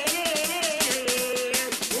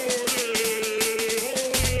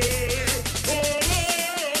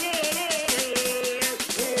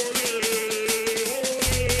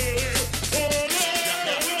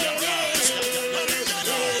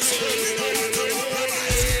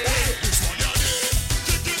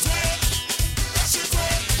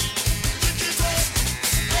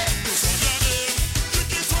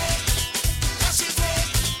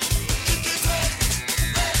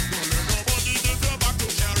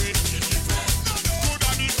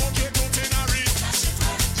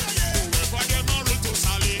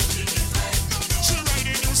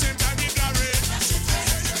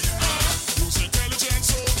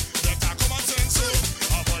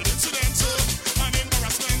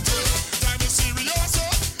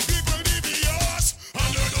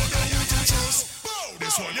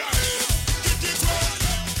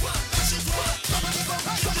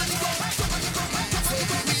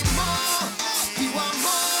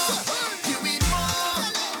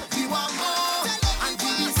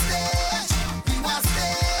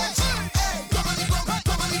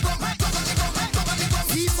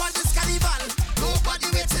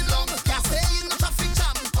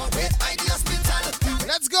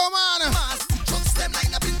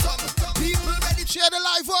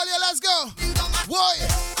 high volume, let's go. Boy.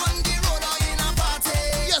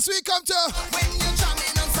 Yes, we come to. When you're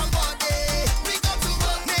jamming on somebody, we got to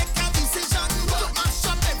make a decision. Mash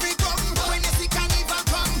up every drum. When you see carnival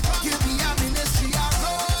come, give me a ministry a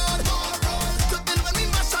road. To build when we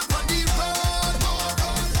mash up on the road.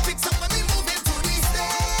 Fix up when we move into the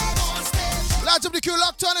stage. Lots of the crew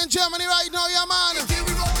locked on in Germany right now, yeah, man. Here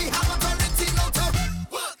we go, we have authority now to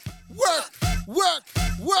work.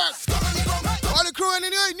 All the crew in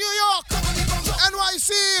New York,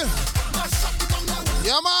 NYC.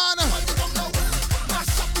 Yeah, man.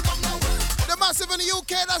 The massive in the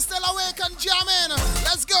UK that's still awake and jamming.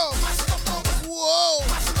 Let's go. Whoa.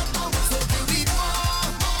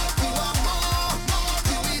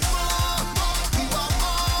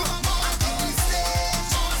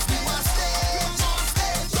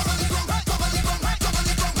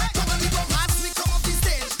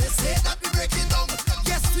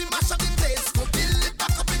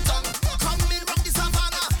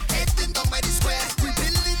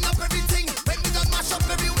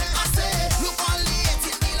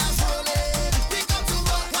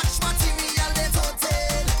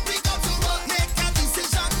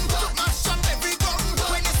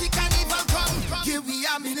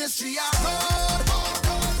 Ministry a road.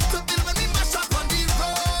 To build when we mash up on the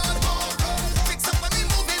road. Fix up when we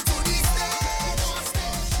move into the stage.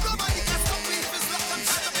 Nobody can stop me if it's not on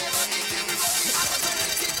time. We have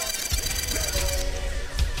authority.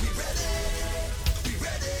 We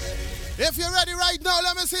ready. If you're ready right now,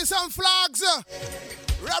 let me see some flags.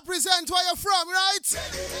 Represent where you're from, right?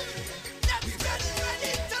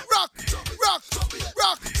 Rock.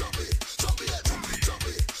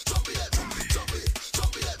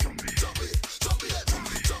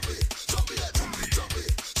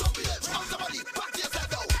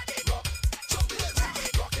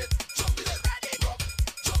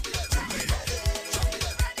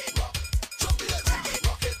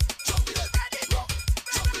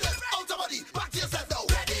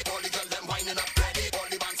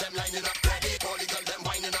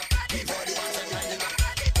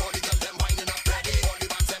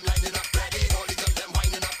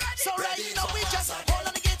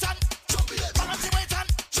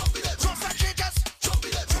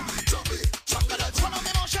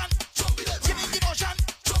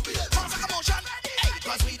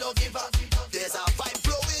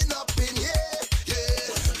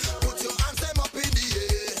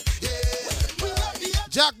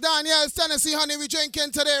 Jack Daniels, Tennessee honey, we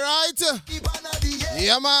drinking today, right?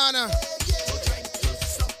 Yeah, man.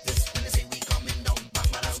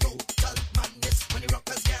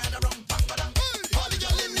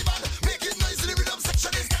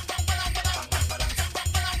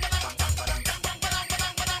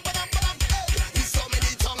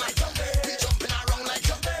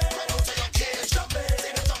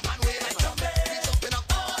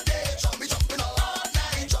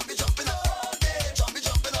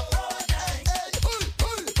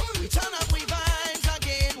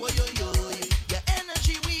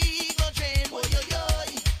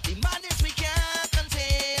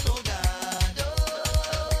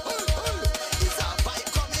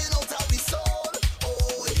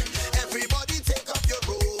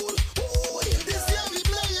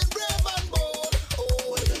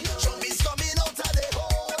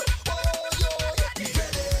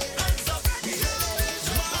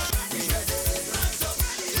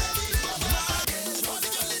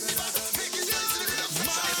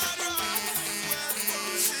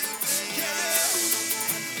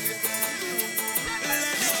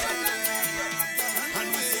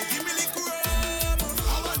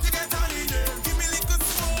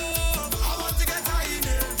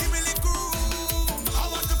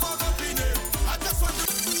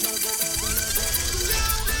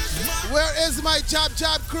 Where is my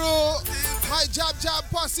Jab crew? My Jab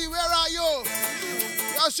posse, where are you?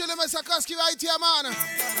 Y'all show them Mr. Koski right here, man.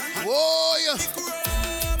 Whoa, yeah.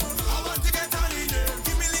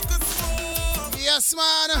 Yes,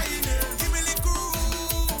 man.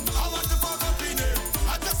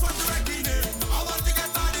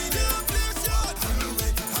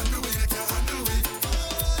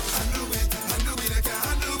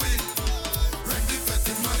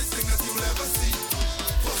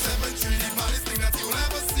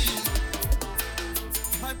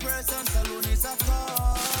 Presence alone is a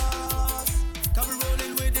cause. Come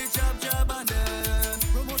rolling with the jab and then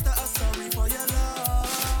promoter a sorry for your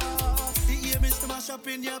loss. The aim is to mash up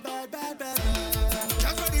in your bad.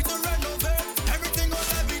 Just ready to run over everything on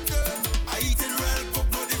every turn. I eat it well, cook,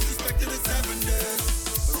 no disrespect to the 7 days.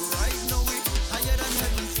 Right now we higher than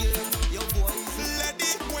heaven's gate. Yo boys,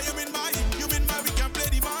 lady, what you mean by? You mean by we can play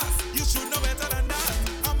the mass? You should know better than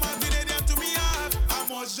that.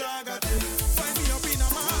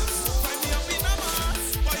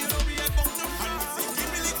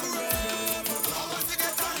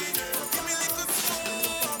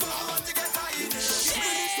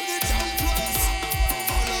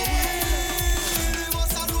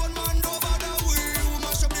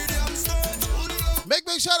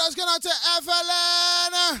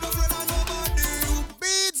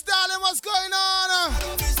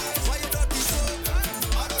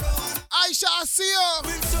 I see you.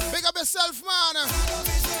 Big up yourself, man.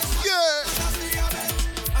 Yeah.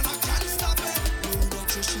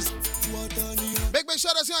 Big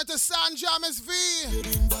shout out to San James V.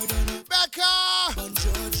 Becca.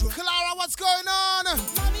 Clara, what's going on?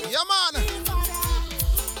 Yeah, man.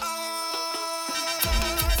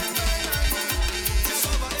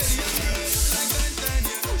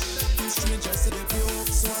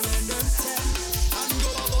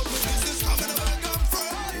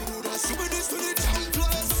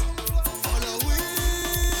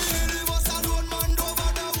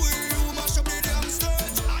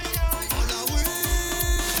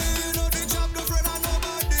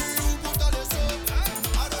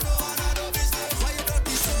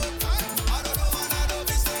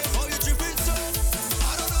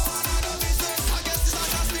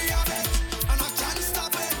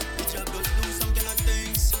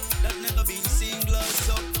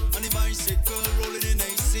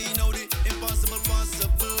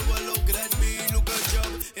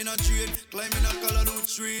 In a train, climbing a color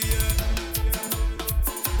tree, yeah.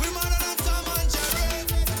 We man on Tom and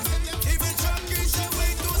Jerry. Even trucking shit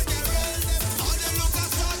way too scary. All them look at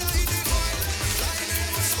Sada in the oil. Climbing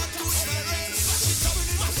with my too scary. She's coming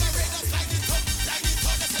in my scary. Light it up, light it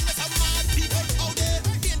up. Let's send some mad people out there.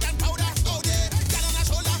 Paint and powder out there. Gal on a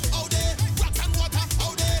shoulder out there. Rock and water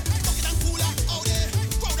out there. Bucket and cooler out there.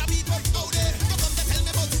 Crowd of people out there. You come to tell me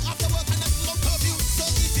about you after work and that's no curfew. So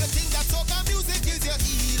if you think that soca music is your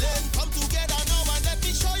come together now and let me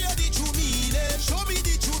show you the true meaning. Show me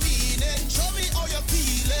the true meaning. Show me how you're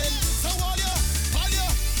feeling. So all you, right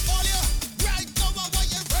now why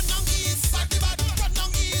you run down east, back the bad, run down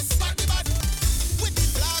east, back the bad. With the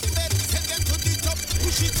black men, take them to the top,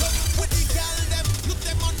 push it up. With the gal them, look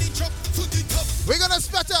them on the truck to the top. We're gonna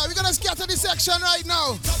scatter the section right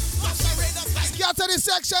now. Scatter the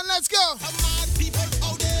section, let's go. People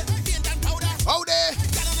out there, paint and powder. Out there.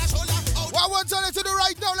 What I want to do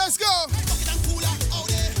right now, let's go.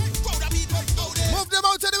 Move them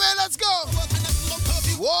out of the way, let's go.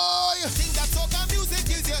 Whoa.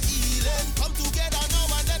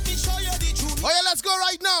 Oh yeah, let's go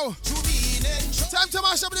right now. Time to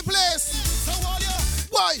mash up the place.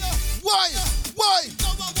 Why?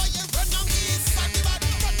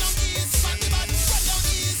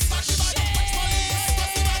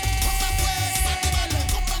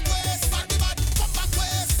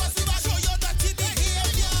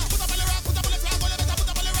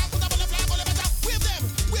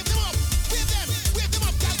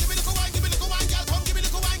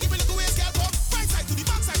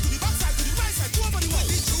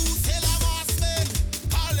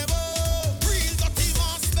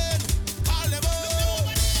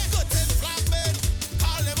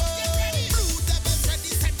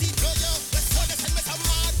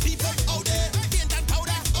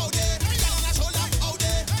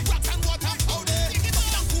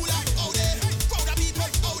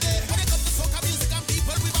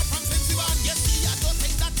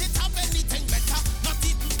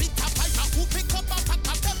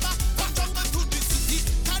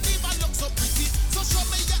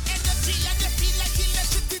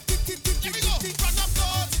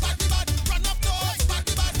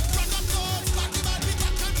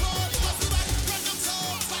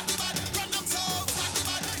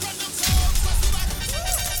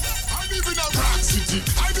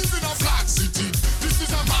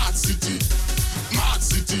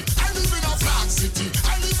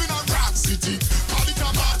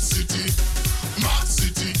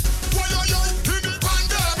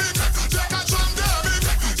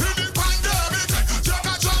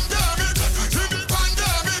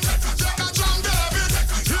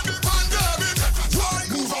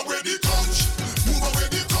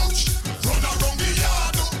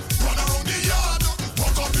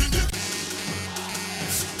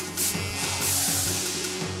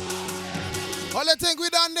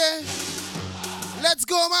 Let's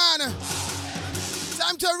go, man.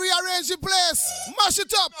 Time to rearrange the place. Mash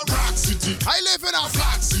it up. Rock City. I live in a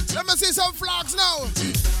Flag City. Let me see some flags now.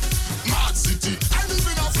 Mad City. I live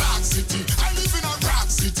in a Flag City. I live in a Rock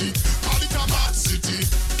City. Call it a Mad City.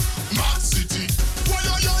 Mad City. Why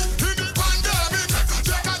are you in the pandemic?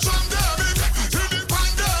 Take a drum demic. In the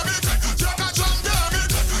pandemic. Take a drum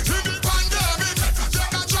demic. In the pandemic.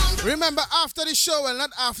 Take a drum demic. Remember, after the show and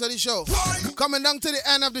not after the show. Coming down to the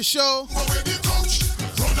end of the show.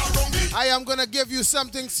 I am going to give you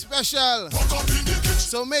something special.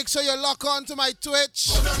 So make sure you lock on to my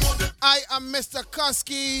Twitch. I am Mr.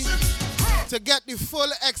 Kusky. To get the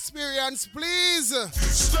full experience, please.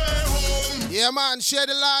 Stay home. Yeah, man. Share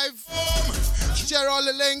the live. Share all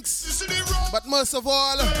the links. But most of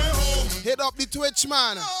all, hit up the Twitch,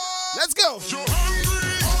 man. Let's go. You're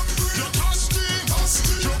hungry, you're thirsty,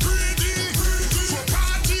 you're greedy, for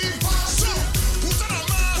party. So, put on a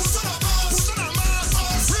mask,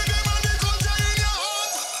 bring them and they culture in your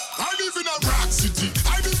heart. I live in a rock city,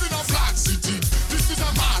 I live in a flat city. This is a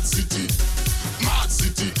mad city, mad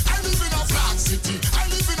city. I live in a flat city, I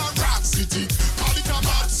live in a rock city. Call it a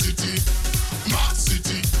mad city, mad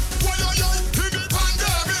city. Why are you in the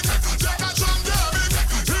pandemic? Take a pandemic,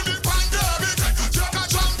 in the pandemic, take a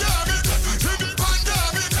pandemic, in the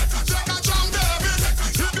pandemic, take a pandemic,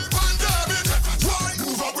 in the pandemic. Why?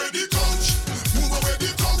 Move away the couch, move away the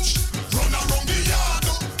couch. Run around the yard,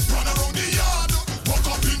 run around the yard. Walk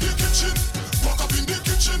up in the kitchen, walk up in the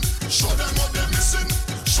kitchen. Show them what they're missing,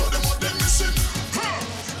 show them what they're missing. Huh.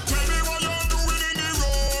 Tell me what you're doing in the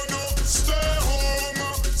road. Stay home,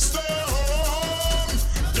 stay home.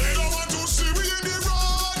 They don't want to see we in the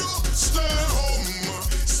road. Stay home,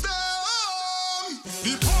 stay home.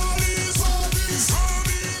 The police are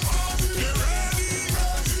coming, they're ready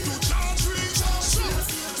to charge me.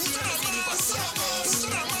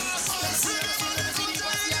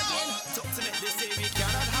 They say we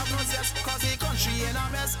cannot have no sex cause the country in a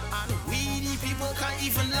mess and we the people can't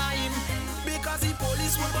even lie because the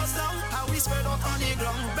police will bust down how we spread out on the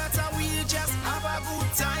ground. Better we just have a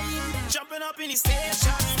good time. Jumping up in the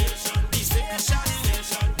station, the station,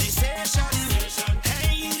 the station.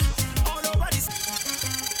 Hey, all over this.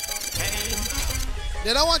 Hey.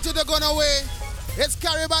 They don't want you to go away. It's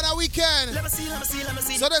Caribana weekend. Let me see, let me see, let me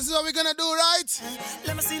see. So this is what we're gonna do, right?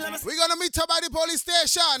 Let me see, let me see. We're gonna meet up by the police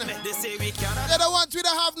station. They say we cannot. They don't want you to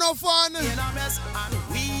have no fun. In a mess and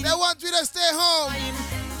we They want you to stay home.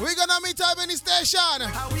 We're gonna meet up in the station.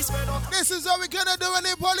 how we spread out. This is what we're gonna do in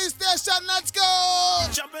the police station. Let's go.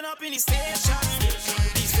 Jumping up in the station, the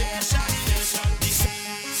station, the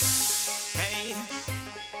station. Hey,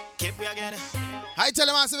 keep we again. I tell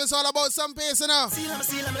you, massive, it's all about some pace, you know.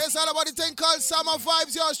 It's all about the thing called Summer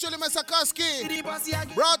Vibes. Yours truly, Mr. Koski.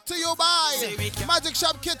 Brought to you by Magic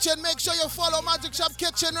Shop Kitchen. Make sure you follow Magic Shop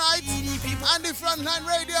Kitchen, right? And the Frontline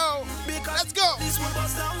Radio. Let's go.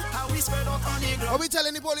 What we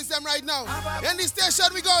telling the police them right now? In the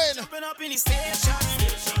station we going. Jumping up in the station,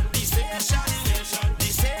 the station, the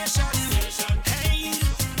station. Hey,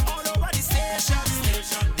 all over the station,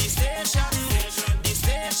 the station, the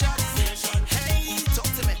station. Hey, talk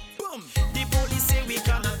to me. Boom. The police say we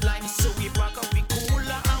cannot lie, so we back up, we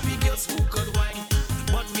cooler and we girls who could wine.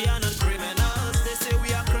 But we are not criminals. They say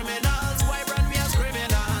we are criminals. Why brand we as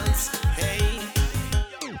criminals? Hey,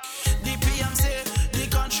 the PM say the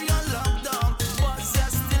country on lockdown, but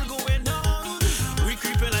that's still going on. We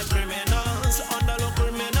creeping like criminals, underlow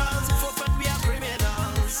criminals. For fun we are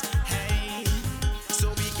criminals. Hey, so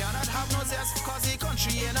we cannot have no test cause the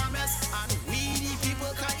country in a mess and we the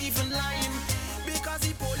people can't even lie. Because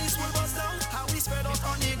the police will bust down how we spread out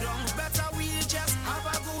on the ground. Better we just have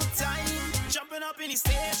a good time. Jumping up in the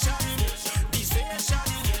station, the station,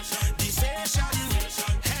 the station.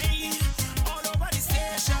 Hey, all over the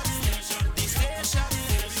station, the station,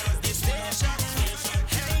 the station.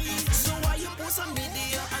 Hey, so why you post on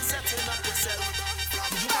video and setting up yourself?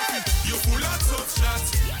 You full of tough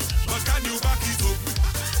shots, but can you back it up?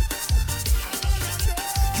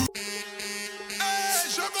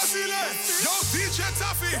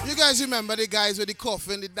 You guys remember the guys with the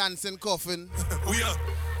coffin, the dancing coffin?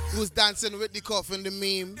 Who's dancing with the coffin, the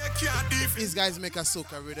meme? These guys make a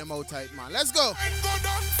soca rhythm out tight, man. Let's go.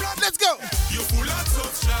 Let's go. You full of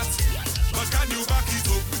tough shots, but can you back it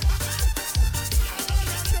up?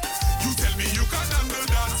 You tell me you can handle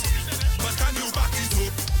that, but can you back it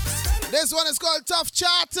up? This one is called Tough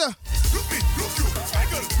Chat. Look me, look you, my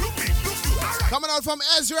girl, look me, look you. All right. Coming out from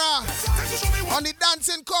Ezra on the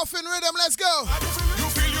dancing coffin rhythm. Let's go. You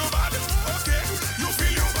feel your bad, okay? You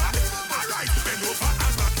feel your bad. All right, bend over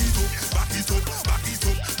and back it up, back it up, back it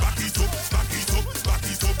up, back it up, back it up, back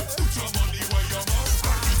it up. Put your money where your mouth.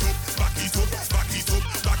 Back it up, back it up, back it up,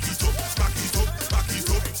 back it up, back it up, back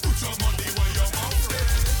it up. Put your money where your mouth.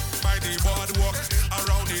 By the boardwalk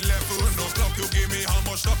around 11 o'clock, you give me how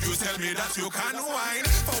much up? You tell me that you can wine.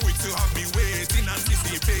 For weeks you have me waiting,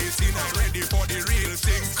 anticipating. I'm ready for the real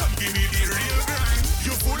thing. Come give me the real grind.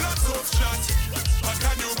 You full of tough shots, but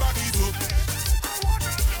can you back it up?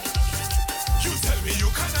 You tell me you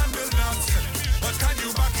can handle that, but can you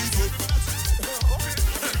back it up?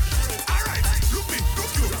 All right, look me,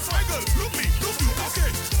 look you, my girl, look me, look you, okay,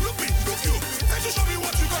 look me, look you. Then you show me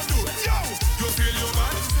what you can do. Yo, you feel your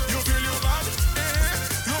bad, you feel your bad,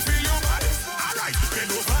 you feel your bad. All right, bend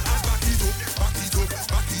over and back it up, back it up,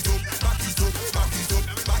 back it up, back it up, back it up,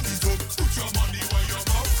 back it up. Put your money where your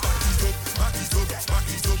mouth.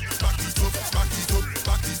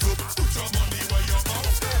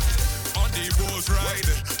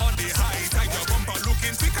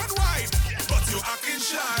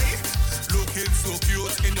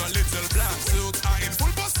 little black suit are in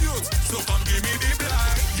full pursuit. So come give me the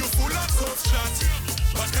black. You full of tough shot,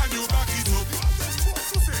 but can you back it up?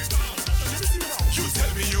 You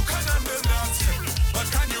tell me you can handle that, but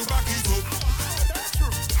can you back it up?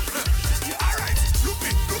 Alright, look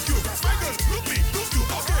me, look you, Michael, look me, look you,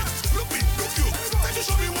 again, look me, look you. Then you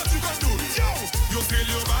show me what you can do. Yo, you feel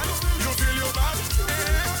your bad, you feel your bad,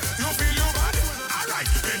 you feel your bad. Alright,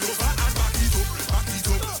 bend over and back it up, back it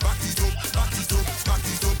up, back it up, back it up, back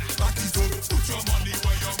it up, back it up. Put your money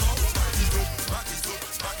where your mouth. Back it up, back it up,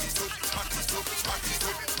 back it up, back it up, back it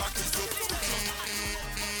up, back it up.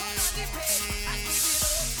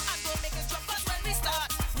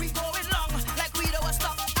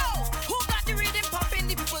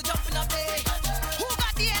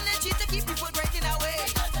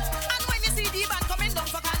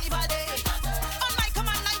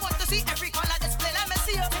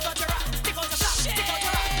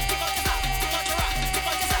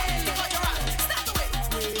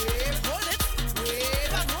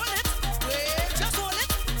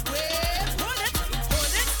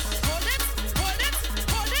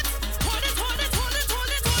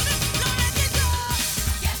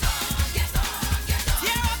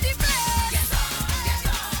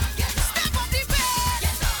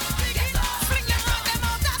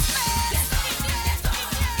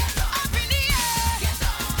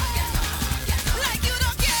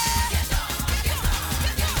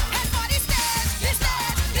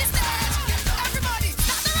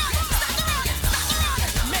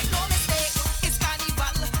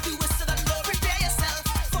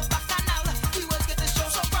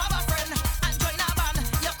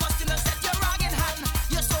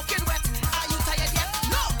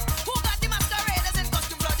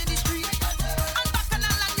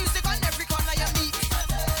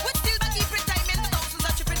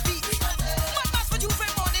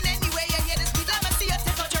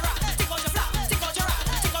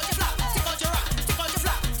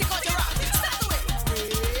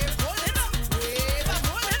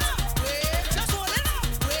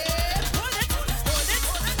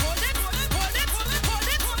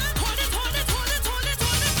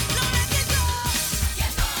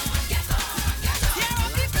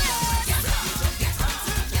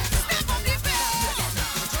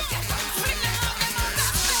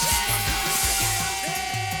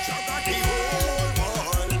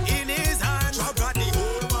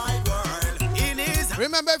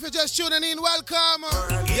 Remember, if you're just tuning in, welcome.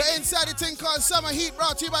 You're inside the thing called Summer Heat,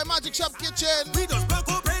 brought to you by Magic Shop Kitchen.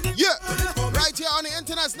 Yeah, right here on the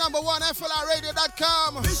internet's #1,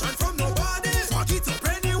 FLRradio.com.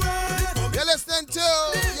 You're listening to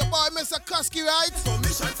your boy, Mr. Kusky, right?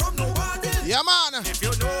 Yeah, man. If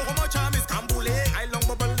you know how much I'm is Kambule, I long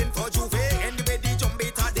bubbling for Juve. Anyway, the jump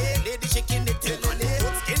it today, lady shaking it till on it.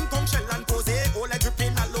 Skin come shell and pose, all I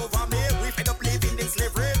dripping all over me. We fed up living in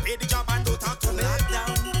slavery, pay the job and don't talk to me.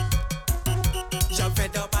 Lockdown, job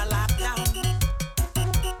fed up a lockdown.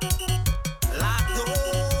 Lockdown,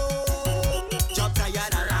 job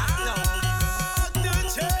tired of lockdown.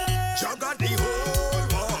 Job got the whole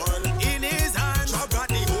world in his hand. Job got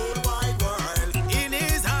the whole wide world in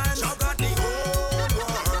his hand. Job got the whole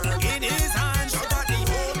world in his hand. Job got the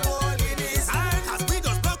whole world in his hand. Cause we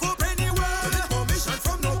just block up anywhere. To the permission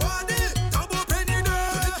from nobody. Top up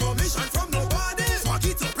anywhere. To the permission from nobody. Swag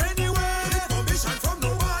it up anywhere. To the permission from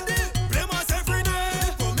nobody. Blame us every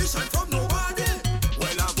day. To the permission from nobody.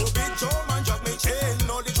 Well, I go big Joe man, drop me chain.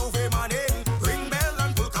 All the Juve man in. Ring bell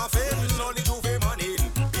and pull caffeine. All the Juve man in.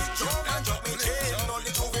 Big Joe man, drop me chain. All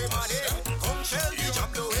the Juve man in. Come shell, the jam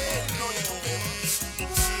the way. All the Juve man in.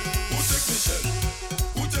 Who take Michelle?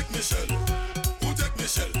 Who take Michelle? Who take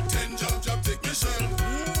Michelle? 10 job, take Michelle.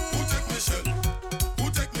 Who take Michelle? Who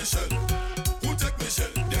take Michelle? Who take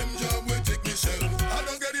Michelle? Them job will take Michelle. I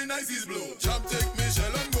don't get the nicest blow. Job take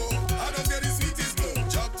Michelle and go. I don't get the sweetest blow.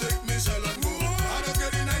 Job take Michelle and go. I don't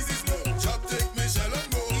get the nicest blow. Job take Michelle and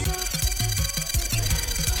go.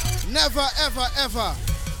 Never, ever, ever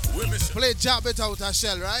Where Michelle? play Job It out of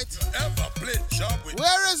shell, right? Ever play job with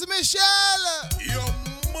Where is Michelle? your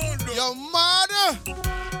mother? Your mother?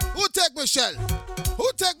 Who take Michelle?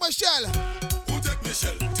 Who take Michelle? Who take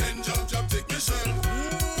Michelle? 10 job, take Michelle.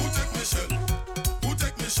 Who take Michelle? Who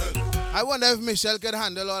take Michelle? I wonder if Michelle could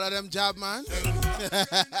handle all of them job, man.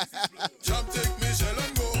 Job take Michelle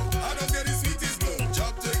and go. I don't get the sweetest blow.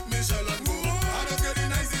 Job take Michelle and go. I don't get the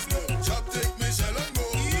nicest blow. Job take Michelle and go.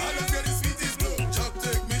 I don't get the sweetest blow. Job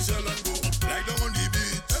take Michelle and go. Like down on the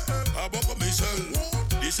beach, I bump up Michelle.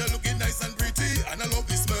 Michelle looking nice and pretty, and I love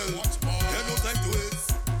the smell. There's no time to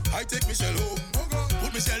waste. I take Michelle home.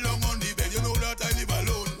 Put Michelle down on the bed. You know that I live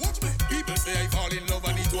alone. Watch me. People say I fall in love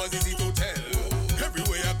and it was easy to tell.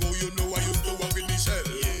 Everywhere I go,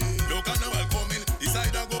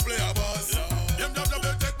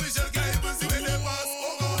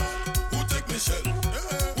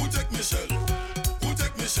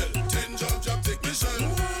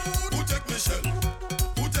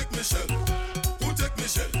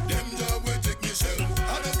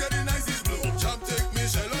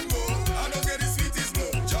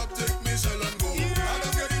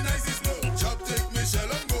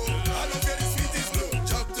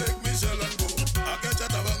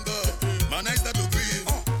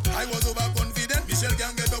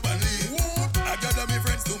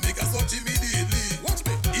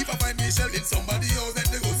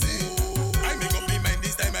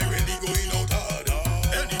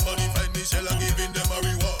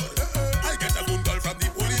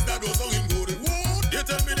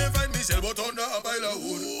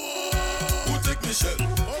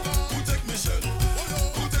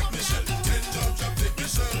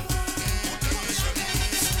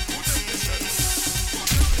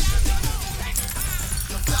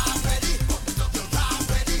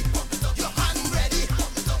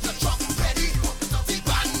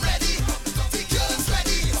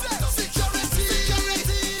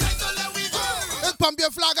 pump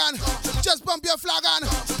your flag on. Just pump your flag on.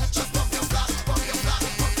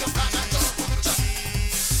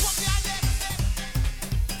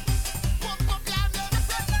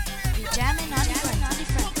 You're jamming on the front.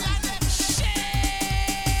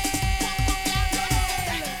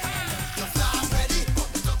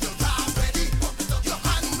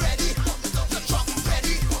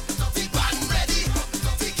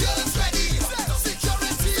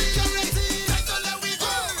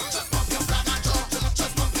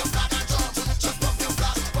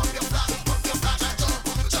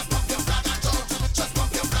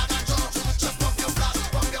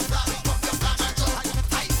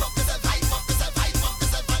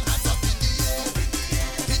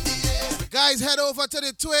 Guys, head over to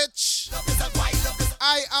the Twitch.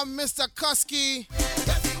 I am Mr. Kusky.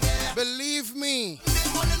 Believe me.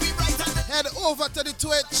 Head over to the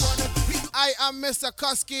Twitch. I am Mr.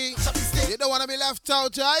 Kusky. You don't want to be left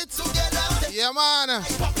out, right? Yeah, man.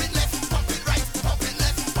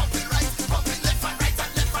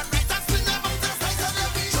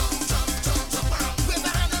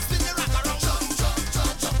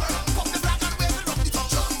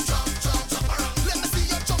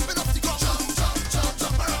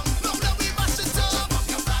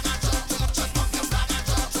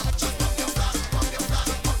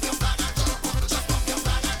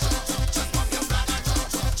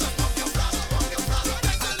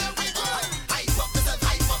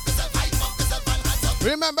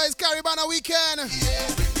 Remember, it's Caribana weekend.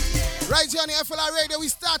 Right here on the FLR Radio, we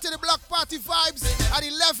started the block party vibes at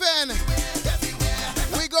 11.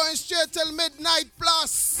 We going straight till midnight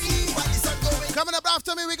plus. Coming up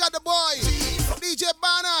after me, we got the boy, DJ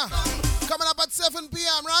Banner. Coming up at 7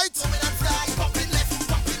 p.m., right?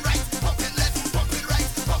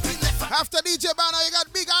 After DJ Banner, you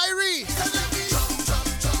got Big Irie.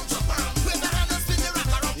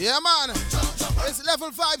 Yeah, man. It's level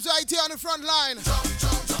vibes right here on the front line.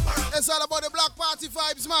 It's all about the block party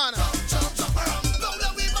vibes, man.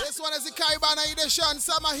 This one is the Caribana edition,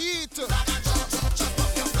 Summer Heat.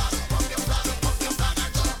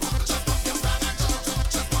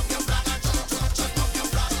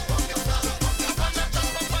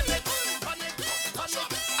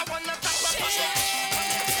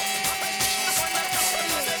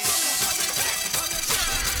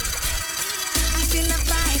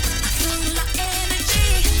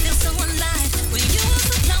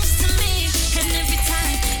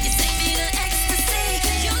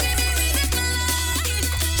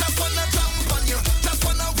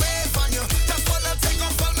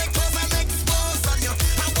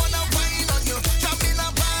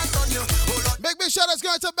 Shout out's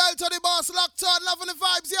going to Bell to the boss, locked on, loving the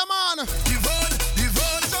vibes, yeah, man. The road,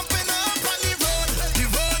 jumping up on the road,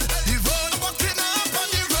 walking up on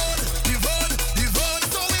the road,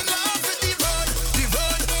 so in love with the road,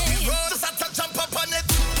 just have to jump up on it,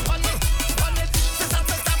 just have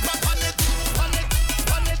to stamp up on it,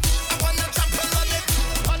 I wanna trample on it,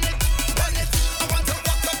 I want to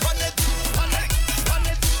walk up on it,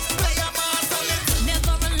 play a mass on it.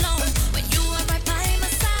 Never alone when you are right by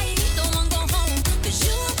my side. Don't want go home.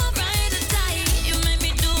 You are my ride or die. You make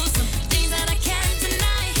me do some things that I can't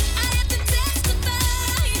deny. I have to testify.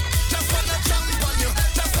 Just wanna jump on you,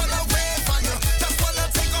 just wanna wave on you, just wanna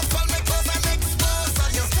take off all my clothes and expose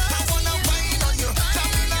on you. I wanna wine on you,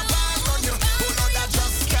 jump in a band on you. Oh Lord, I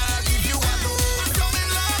just can't leave you alone. I'm so in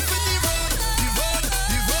love with the road,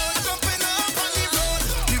 jumping up on the road,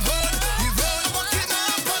 walking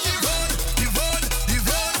up on the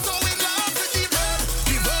road, so in love with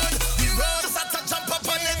the road, just have to jump up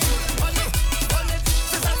on it,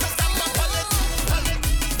 just have to stamp up on it,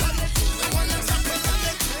 I wanna trample on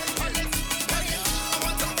it, I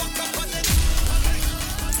want to walk up on it.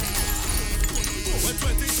 When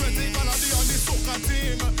 2020 gonna be on the soccer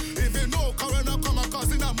team. Even though Corona come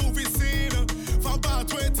across in a movie scene. From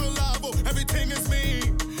Pathway to Labo, everything is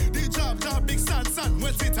me. The job, big sun,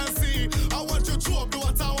 we'll sit and see. I want you to up the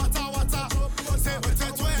water. Say when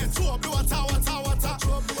 2020, to up the water.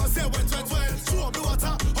 Say when 2020, to up the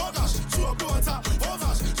water. Oh gosh, to up the water. Oh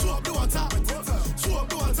gosh, to up the water. To up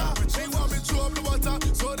the water. She want me to up the water,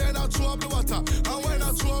 so then I throw up the water. And when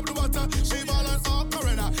I throw up the water, she ballin'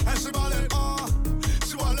 Corona, and she ballin'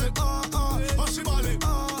 she ballin' oh she ballin'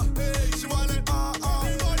 she ballin'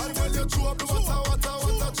 and when you throw up the water,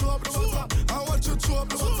 throw up the water. I want you to throw up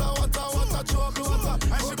the water, throw up the water.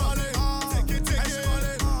 And she ballin', take it,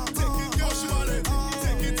 girl, she ballin',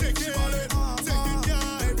 take it, girl.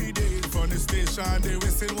 Every day in front of the station, they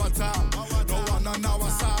whistle water. No one on our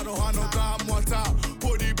side, no one no damn water.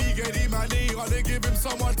 Put the big Eddie money, or they give him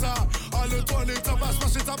some water. All the turn it up and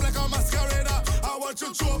smash it up like a masquerade. I want you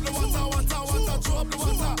to throw up the water. Throw up the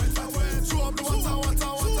water. Throw up the water,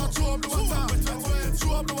 water, water. Throw up the water.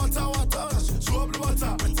 Throw up the water, water. Throw up the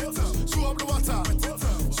water. Throw up the water.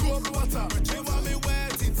 Throw up the water. She want me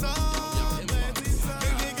wet it up. Make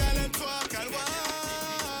the girl and talk and walk.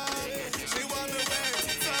 She want me wet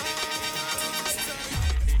it up.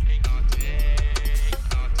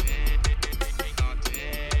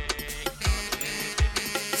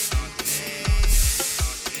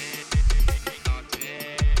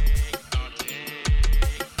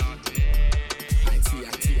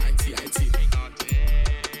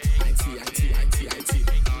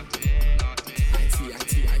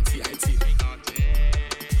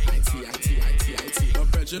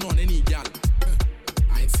 On any gal,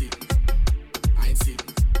 I see.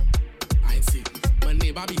 My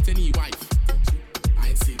neighbor beat any wife,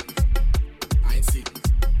 I see.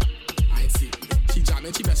 She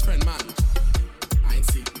jamming she best friend man, I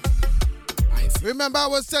see. Remember I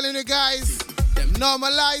was telling you guys,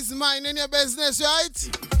 normalize minding your business, right?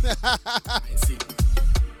 I see.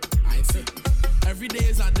 Every day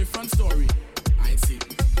is a different story, I see.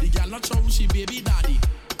 The gal not sure who she baby daddy,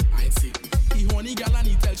 I see. He horny gal and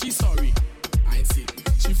he tell she sorry, I see.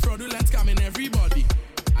 She fraudulent scamming everybody,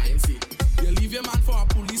 I see. You leave your man for a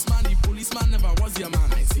policeman, the policeman never was your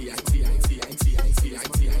man, I see.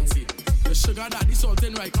 Your sugar daddy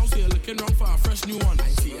salting right now, so you're looking wrong for a fresh new one, I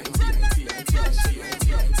see.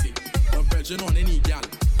 No virgin on any gal.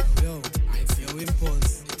 Yo,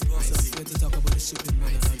 impulse. So it's way to talk about the shipping,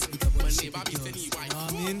 man. And speak about the shipping girls. You know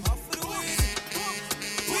what I mean?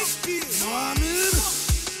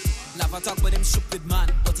 Never talk about them stupid man,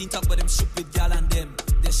 but he talk about them stupid gal and them.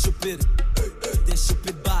 They're stupid. They're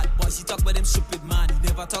stupid bad. Boys, he talk about them stupid man. He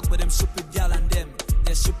never talk about them stupid gal and them.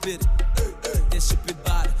 They're stupid. They're stupid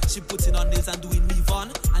bad. She putting on nails and doing leave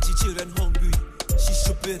on, and she children hungry. She's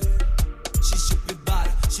stupid. She's stupid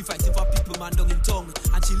bad. She fighting for people man down in tongue,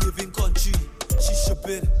 and she live in country. She's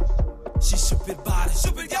stupid. She's stupid bad.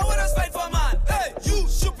 Stupid girl, what us fight for man? Hey, you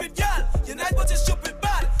stupid girl. You're nice but you're stupid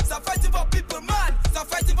bad. Stop fighting for people man. Stop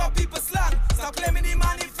fighting for people slang. Stop claiming the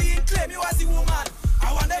man if he claim you as a woman.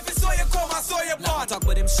 I wonder if it's so you come and so you born. Never talk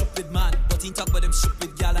about them stupid man, but he talk about them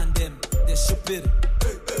stupid girl and them. They're stupid.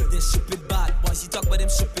 They're stupid bad. Once he talk about them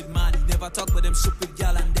stupid man, he never talk about them stupid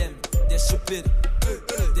girl and them. They're stupid.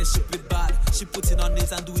 They're stupid bad. She putting on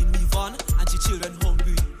nails and doing leave on, and she children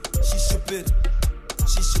hungry. She's stupid.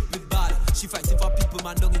 She's stupid bad. She fighting for people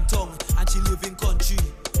man down in tongue, and she live in country.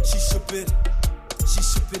 She's stupid. She's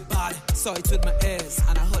stupid bad. Saw it with my ears,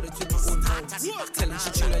 and I heard it with my own mouth. Telling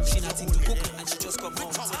she children she nothing to cook, and she just come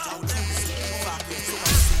home.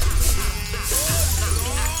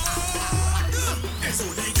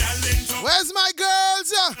 Where's my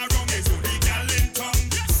girls?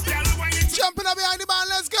 Jumping up behind the band,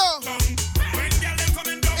 let's go.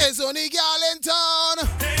 It's only gal in town.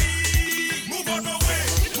 Move on the way.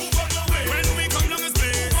 When we come down this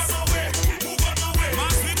place, move on the way.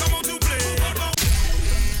 Must we come out to play?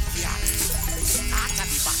 Yeah, after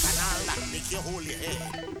the bacchanal that make you hold your head.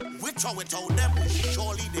 Without them, we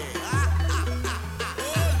surely there.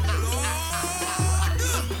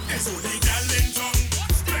 It's only gal in town.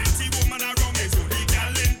 Plenty woman around. It's only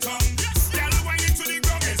gal in town. Gal wine into the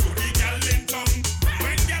ground. It's only gal in town.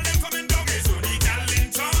 When gal them coming down, it's only gal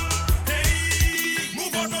in town. Hey,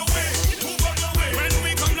 move on the way. When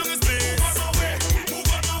we come down this place, move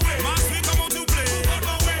on the way. Must we come out to play?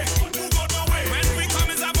 Move on the way. When we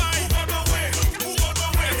come is a vibe. Move on the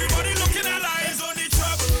way. Everybody looking alive. It's only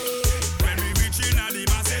trouble. When we reach in at the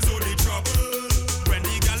mass, it's only trouble. When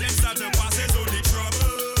the gal them start to pass, it's only trouble.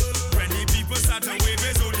 When the people start to wave,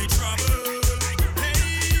 it's only trouble.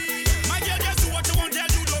 Hey, my girl, just do what you want, girl,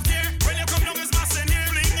 you don't care. When you come down, it's massing here.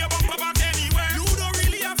 Fling your bumper back anywhere. You don't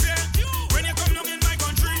really have fear. When you come down in my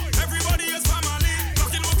country, everybody is family.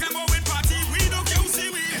 Talking about come out with party, we don't care who see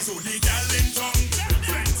we. It's only gal in town.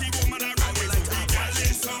 Plenty woman around, it's only gal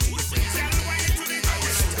in town. Gal wine into the ground,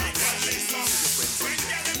 it's only gal in town. When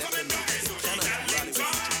gal them coming down, it's only gal in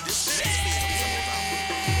town.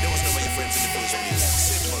 There was never your friends in the first place.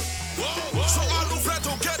 Simple. So all who friends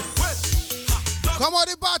don't get wet. Come on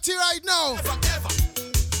the party right now.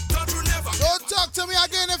 Don't talk to me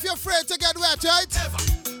again if you're afraid to get wet, right? Never.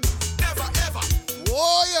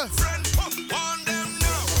 Whoa, yeah. Friend, on them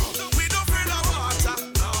now. We don't feel the water.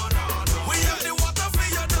 We have the water for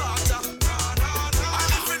your daughter.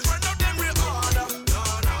 And if it's friend of them, we order.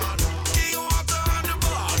 King water on the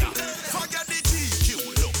border. Forget the GQ,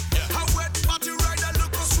 look. How wet party rider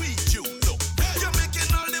look how sweet you look. You're making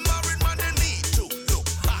all the married man they need to look.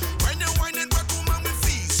 When you're whining back home and we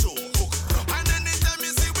feel so hooked. And anytime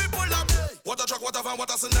you see we pull up, what a truck, what a van, what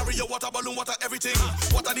a scenario. carry your water balloon, water everything.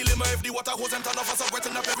 Water dilemma if the water hose and turn off us up,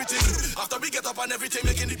 wetting up everything. After we get up and everything,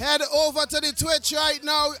 making the head over to the Twitch right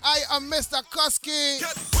now. I am Mr. Kusky.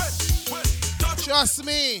 Get wet. Trust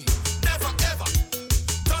me. Never ever.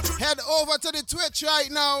 Head over to the Twitch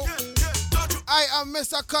right now. I am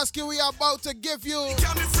Mr. Kusky. We are about to give you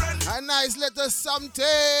a nice little something.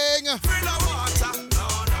 Bring the water.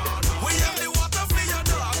 We have the water for your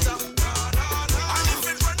daughter. And if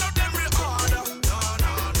it run out, then we order.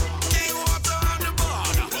 King water on the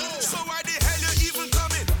border. So why the hell you even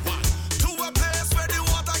coming? To a place where the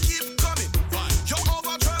water keep coming. You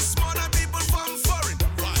overtrust more than people from foreign.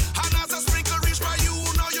 And as a sprinkle reach by you,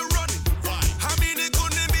 now you're running. I mean, it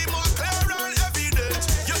couldn't be more clear and evident.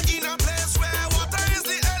 You're in a place where water is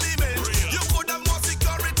the element. You could have more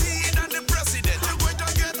security than the president. You're going to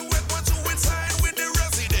get wet once you inside with the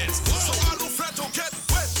residents. So all who fret to get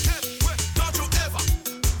wet. Don't you ever,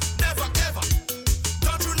 never ever,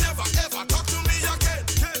 don't you never ever talk to me again.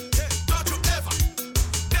 Don't you ever,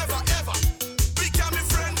 never ever, become a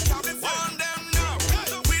friend. On them now,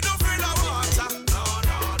 we don't feel the water.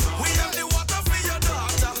 We have the water for your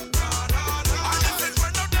daughter. And if it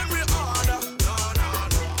run out, then we order.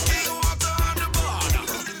 King water on the border.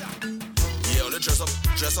 Yeah, all the dress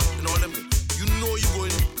up, and all them. You know you're going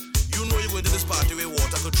to this party where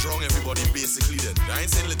water could drown everybody, basically then. I ain't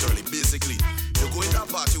saying literally, basically. You're going to a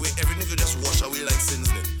party where every nigga just wash away like sins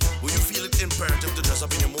then. Will you feel it imperative to dress up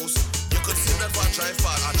in your most? You could say that for a dry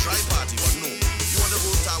party, but no. You want to go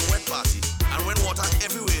to a wet party, and when water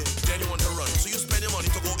everywhere, then you want to run. So you spend your money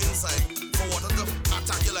to go inside, for water to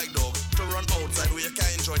attack you like dog, to run outside where you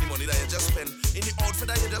can't enjoy the money that you just spent in the outfit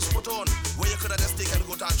that you just put on, where you could have just taken and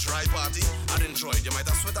go to a dry party and enjoy it. You might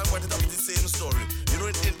have sweat and wet it up, it's the same story. You know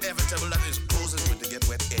it's inevitable that his clothes is going to get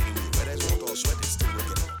wet anyway. Whether it's water or sweat, it's still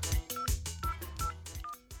wicked.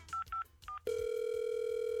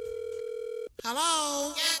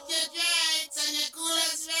 Hello? Get your drinks and your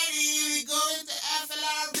coolers ready. We going to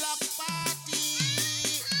FLR block party.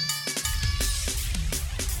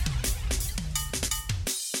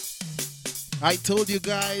 I told you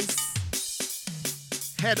guys,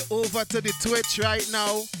 head over to the Twitch right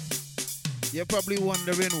now. You're probably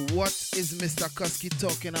wondering, what is Mr. Kusky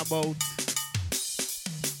talking about?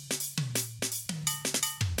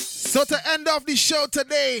 So to end off the show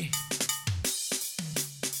today,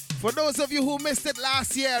 for those of you who missed it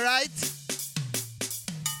last year, right?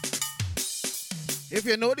 If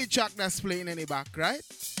you know the track that's playing in the back, right?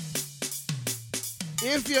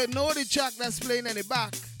 If you know the track that's playing in the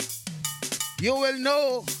back, you will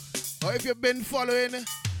know, or if you've been following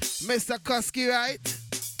Mr. Kusky, right?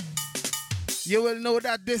 You will know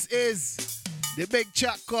that this is the big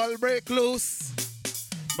track called Break Loose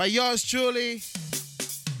by yours truly.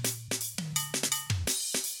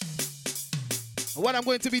 What I'm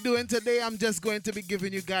going to be doing today, I'm just going to be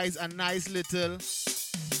giving you guys a nice little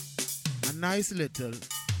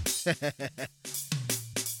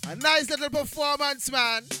performance,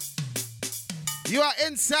 man. You are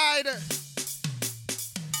inside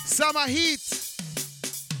Summer Heat,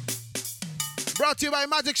 brought to you by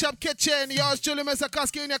Magic Shop Kitchen. Yours truly, Mr.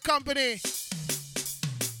 Kusky, in your company.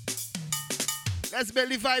 Let's build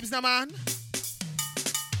the vibes now, man.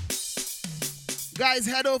 Guys,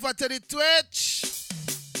 head over to the Twitch.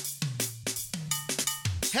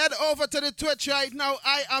 Head over to the Twitch right now.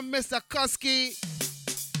 I am Mr. Kusky.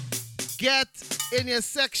 Get in your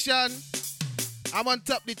section. I'm on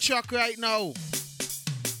top the truck right now.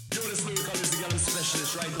 Yo, this lyrical is the young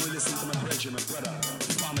specialist. Right now, listen to my brethren, my brother,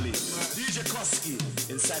 family. DJ Kusky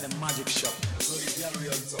inside the Magic Shop.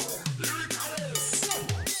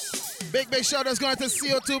 Big shout outs going to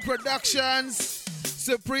CO2 Productions,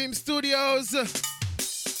 Supreme Studios,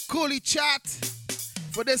 Cooley Chat.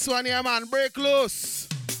 For this one here, man, Break Loose.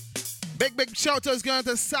 Big shout outs going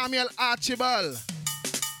to Samuel Archibald.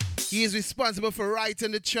 He is responsible for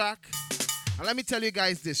writing the track. And let me tell you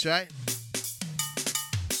guys this, right?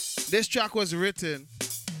 This track was written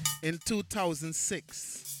in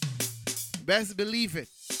 2006. Best believe it,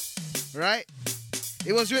 right?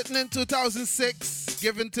 It was written in 2006,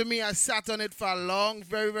 given to me. I sat on it for a long,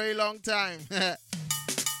 very, very long time.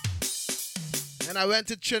 And I went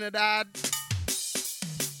to Trinidad,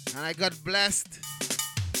 and I got blessed.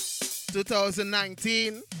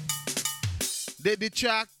 2019, did the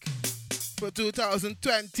track for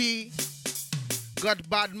 2020. Got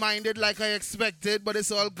bad-minded like I expected, but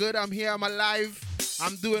it's all good. I'm here, I'm alive,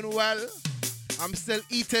 I'm doing well. I'm still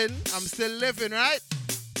eating, I'm still living, right?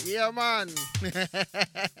 Yeah, man.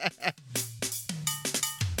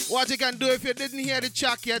 What you can do if you didn't hear the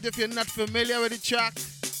track yet, if you're not familiar with the track,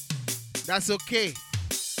 that's okay.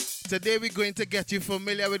 Today we're going to get you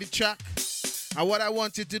familiar with the track. And what I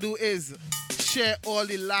want you to do is share all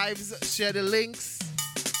the lives, share the links.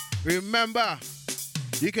 Remember,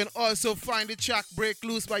 you can also find the track Break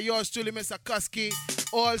Loose by yours truly, Mr. Kusky,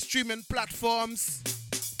 all streaming platforms.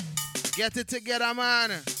 Get it together,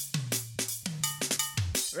 man.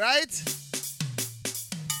 Right?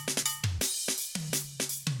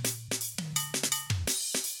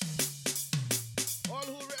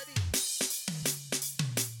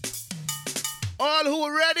 All who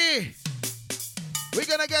ready? We're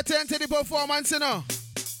gonna get into the performance, you know.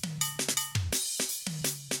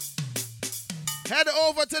 Head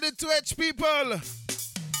over to the Twitch, people.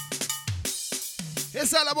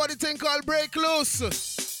 It's all about the thing called Break Loose.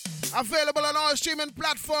 Available on all streaming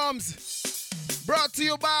platforms. Brought to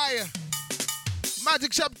you by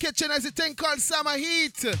Magic Shop Kitchen as a thing called Summer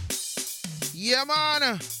Heat. Yeah,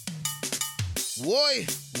 man. Woi.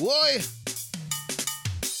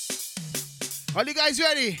 Are you guys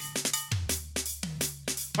ready?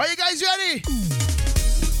 Are you guys ready?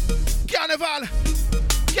 Carnival,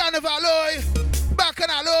 oi.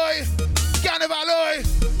 Bacchanal, oi. Carnival, oi.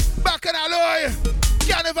 Bacchanal, oi.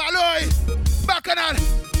 Carnival, oi. Bacchanal.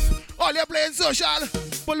 All you're playing social,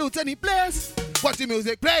 pollute any place. What the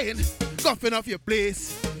music playing? Coughing off your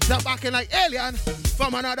place. They're backing like alien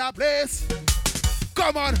from another place.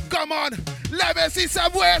 Come on. Let me see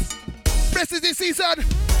some waist. This is the season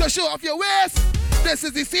to show off your waist. This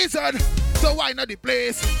is the season, so why not the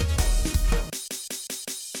place?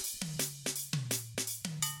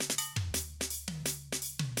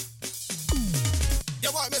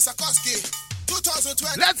 Your boy, Mr. Kusky,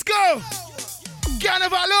 2020. Let's go!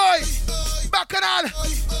 Carnival, oi! Bacchanal!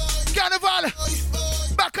 Carnival!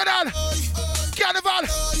 Bacchanal! Carnival!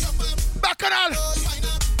 Bacchanal!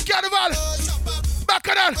 Carnival!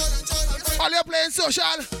 Bacchanal! All you're playing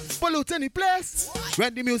social, pollute any place.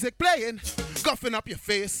 When the music playing, coughing up your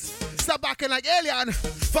face. Stop backing like alien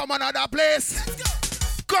from another place.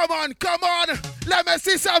 Come on. Let me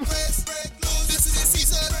see some. This is the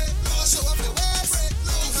season. Show up your waist.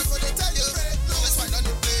 That's what they tell you. Let's find on the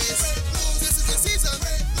place. This is the season.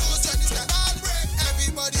 Join this carnival.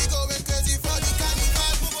 Everybody going crazy for the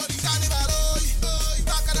carnival.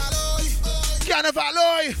 Carnival,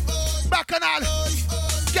 oi. Bacchanal.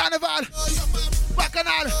 Carnival.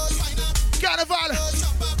 Bacchanal. Carnival.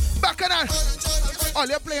 Bacchanal. All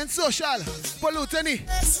you're playing social. Pollute any.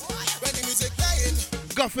 When the music playing,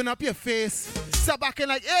 guffing up your face. Stop backing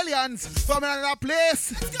like aliens from another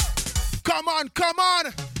place. Come on. Let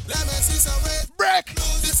me see some way. Break.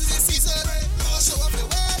 This is the season. Show up your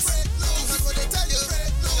waist. That's what they tell you.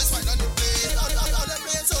 Let's find on the place. All they're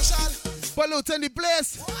playing social. Pollute any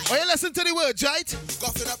place. Oh, you listen to the words, right?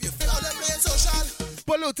 Guffing up your face. All they're playing social.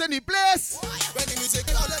 Pollute any place. When the music,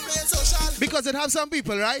 all they're playing social. Because it have some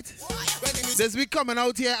people, right? There's we coming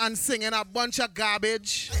out here and singing a bunch of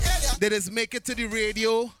garbage. They just make it to the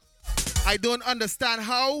radio. I don't understand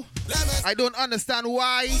how. I don't understand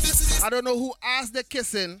why. I don't know who asked the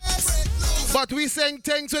kissing. But we sing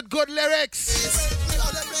things with good lyrics.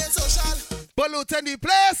 Polluting the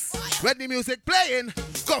place. When the music playing,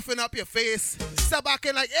 coughing up your face. Stop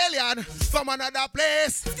acting like alien from another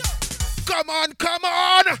place. Come on.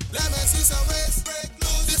 Let me see some waist.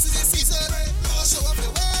 This is the season. Show up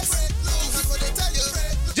your waist. That's what they tell you.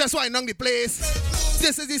 Just wind down the place.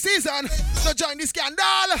 This is the season to join the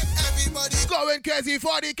scandal. Everybody going crazy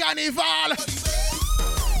for the carnival.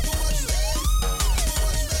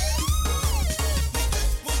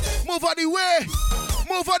 Move out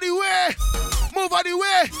the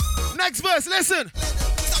way. Next verse, listen.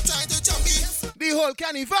 Stop trying to jump me. The whole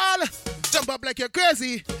carnival. Jump up like you're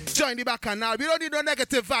crazy. Join the bacchanal. We don't need no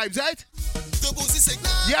negative vibes, right? The boozy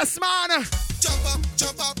signal. Yes, man. Jump up.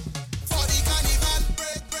 For the carnival.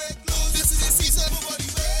 Break loose. This is the season.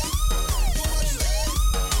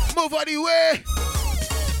 Move out the way.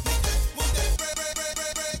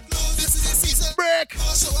 Break loose. This is the season. Break.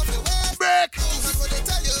 Show up your waist. Break. That's what they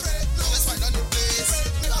tell you. Let's find on the place.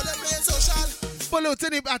 All they're playing social.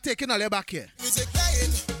 Polluting it by taking all your back here. Music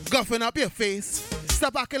playing. Guffing up your face.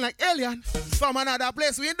 Stop acting like alien from another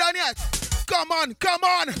place. We ain't done yet. Come on.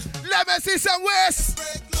 Let me see some waist.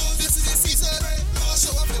 Break loose. This is the season.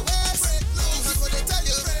 Show up your waist. That's what they tell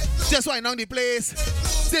you. Just wind down the place.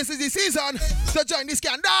 This is the season to join the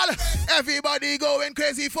scandal. Everybody going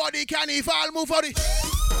crazy for the carnival. Move for the.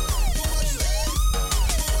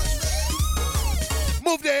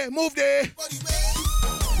 Move there. Move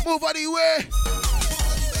out the way.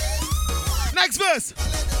 Next verse.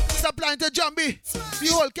 Stop lying to Jumbie. The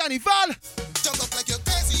whole carnival. Jump up like you're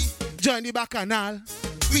crazy. Join the bacchanal.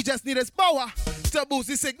 We just need his power to boost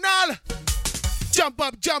the signal. Jump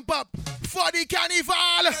up for the carnival.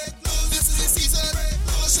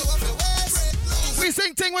 We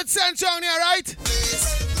sing ting with Central here, right?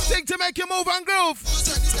 Sing to make you move and groove.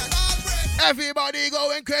 Everybody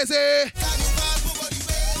going crazy.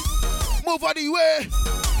 Move out the way.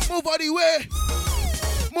 Move out the way.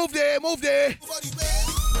 Move there, move there.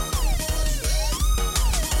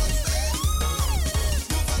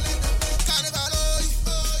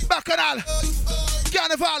 Bacchanal.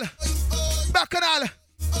 Carnival. Bacchanal.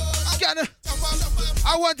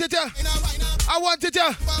 I want you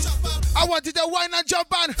to wine and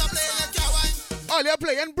jump on. All you're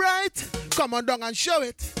playing bright. Come on down and show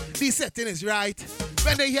it. The setting is right.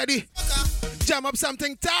 When they hear the jam up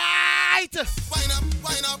something tight. Wine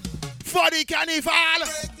up. For the carnival.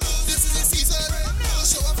 This is the season.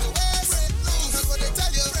 Show off your waist. That's what they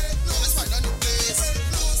tell you. Let's find a new place.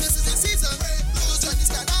 This is the season. Join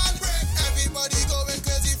this canal. Everybody going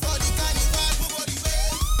crazy for the carnival. Move on the way.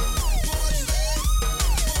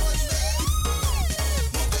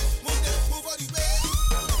 Move on the way.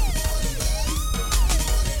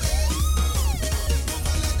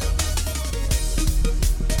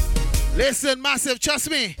 Listen, massive,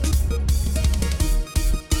 trust me.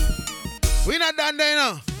 We're not done there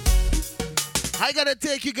now. I gotta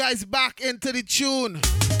take you guys back into the tune.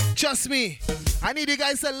 Trust me. I need you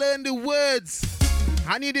guys to learn the words.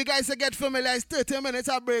 I need you guys to get familiar. It's 30 minutes,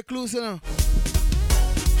 I'll break loose, you know.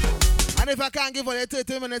 And if I can't give you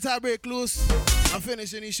 30 minutes, I'll break loose. I'm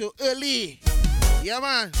finishing the show early. Yeah,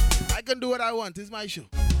 man. I can do what I want. It's my show.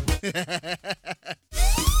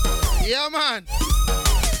 Yeah, man.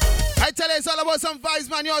 I tell you, it's all about some vibes,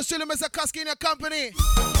 man. You're still Mr. Koski in your company.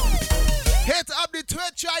 Hit up the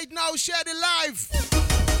Twitch right now. Share the live.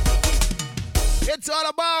 It's all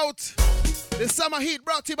about the summer heat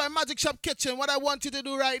brought to you by Magic Shop Kitchen. What I want you to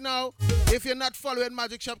do right now, if you're not following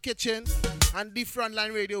Magic Shop Kitchen and the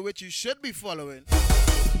Frontline Radio, which you should be following,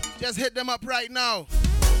 just hit them up right now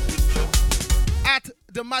at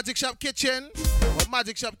the Magic Shop Kitchen or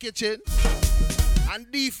Magic Shop Kitchen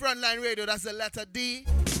and the Frontline Radio. That's the letter D.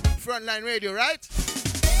 Frontline Radio, right?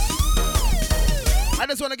 I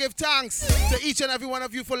just want to give thanks to each and every one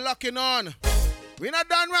of you for locking on. We're not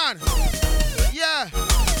done, man. Yeah.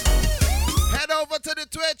 Head over to the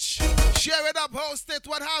Twitch. Share it up, host it,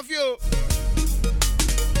 what have you.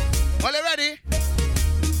 Are you ready?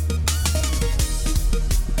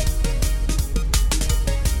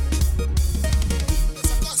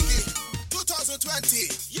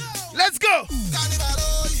 Let's go.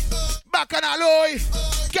 Bacchanal,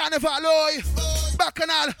 Carnival,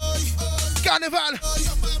 Bacchanal, Carnival,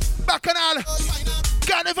 Bacchanal,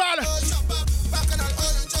 Carnival.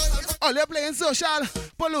 All you're playing social,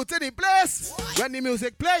 polluting the place. When the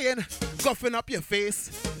music playing, coughing up your face.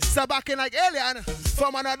 So backing like alien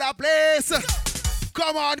from another place.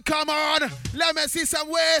 Come on, let me see some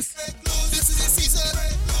waist. This is the season.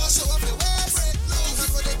 Show off your waist.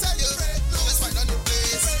 That's what they tell you. Let's find a new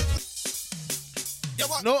place.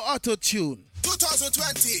 No auto-tune.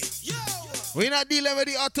 2020. We're not dealing with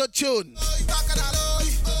the auto-tune.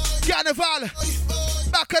 Carnival,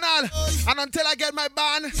 Bacchanal. And until I get my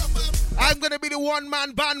band, I'm going to be the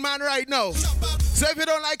one-man band man right now. So if you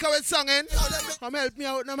don't like how it's singing, come help me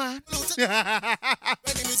out now, man.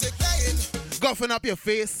 Guffing up your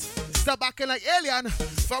face. Stop backing like alien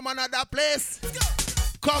from another place.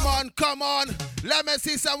 Come on. Let me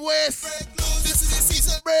see some waist.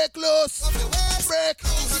 Break loose.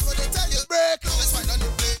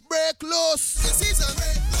 Break loose.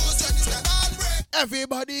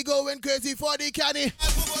 Everybody going crazy for the canny.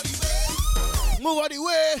 Move out the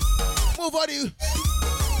way. Move out the.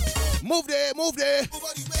 Move there. Move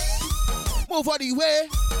out the way.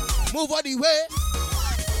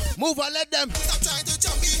 Move and let them.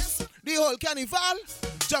 The whole carnival.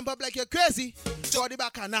 Jump up like you're crazy. Join the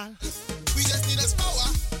Bacchanal. We just need a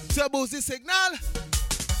power to boost the signal.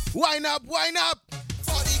 Wind up.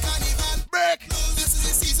 For the carnival. Break. This is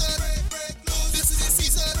the season. This is the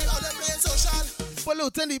season. All them playing social.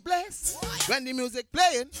 Polluting the place. When the music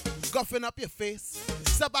playing, guffing up your face.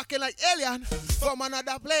 Stop backing like alien from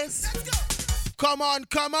another place. Come on.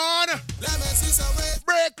 Let me see some way.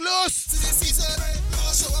 Break loose. This is the season.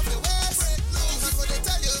 Show off your waist. That's what they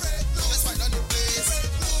tell you. Let's find a new place.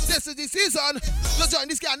 This is the season. Let's join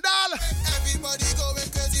the scandal. Everybody going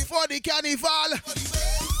crazy for the carnival.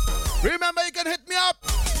 Remember, you can hit me up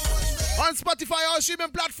on Spotify or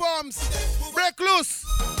streaming platforms. Break loose.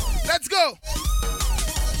 Let's go.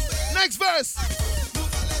 Next verse.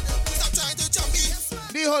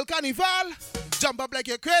 The whole carnival. Jump up like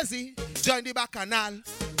you're crazy. Join the Bacchanal.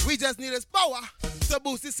 We just need his power to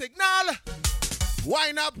boost the signal.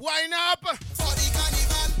 Wind up. For the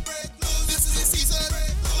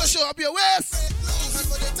show up your waist.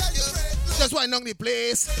 Just wind down the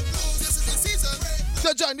place.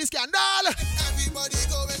 So join the scandal.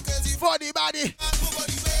 For the body.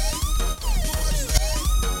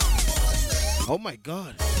 Oh my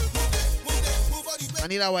God. I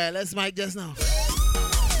need a wireless mic just now.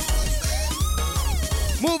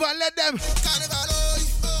 Move and let them.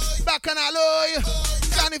 Back and alloy.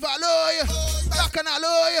 Carnival alloy. Back and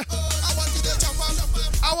alloy.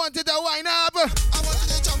 I wanted to wind up.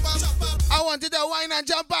 I wanted to wine and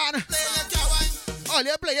jump on. All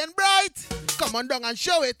you're playing bright. Come on down and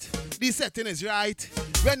show it. The setting is right.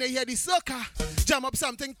 When you hear the soca, jam up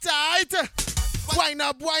something tight. Wind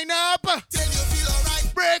up, wind up.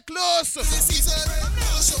 Break loose.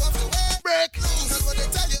 Break.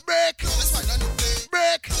 Break.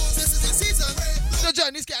 Break. The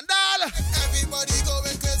journey scandal. Everybody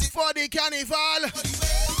going crazy for the carnival.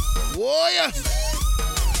 Oh yeah.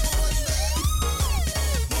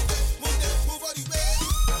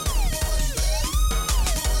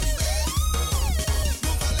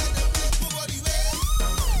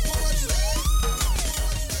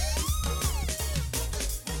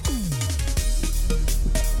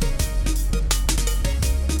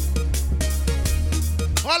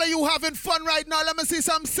 All of you having fun right now, let me see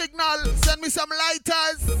some signal. Send me some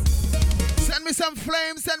lighters. Send me some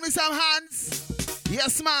flames. Send me some hands.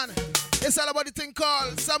 Yes, man. It's all about the thing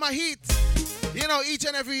called summer heat. You know, each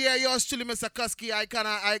and every year, yours truly, Mr. Kusky, I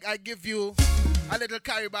give you a little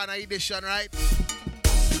Caribana edition, right?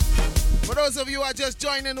 For those of you who are just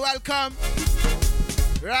joining, welcome.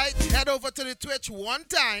 Right? Head over to the Twitch one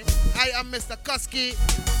time. I am Mr. Kusky.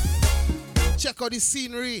 Check out the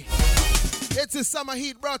scenery. It's a summer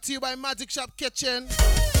heat brought to you by Magic Shop Kitchen.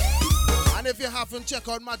 And if you haven't checked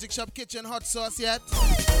out Magic Shop Kitchen hot sauce yet,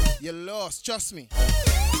 you're lost, trust me.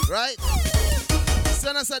 Right?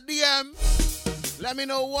 Send us a DM. Let me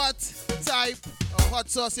know what type of hot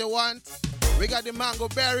sauce you want. We got the mango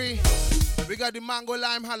berry. We got the mango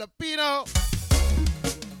lime jalapeno.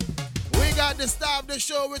 We got the star of the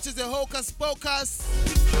show, which is the Hocus Pocus.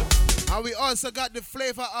 And we also got the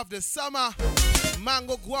flavor of the summer.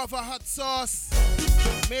 Mango guava hot sauce.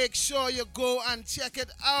 Make sure you go and check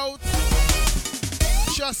it out.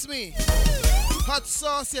 Trust me, hot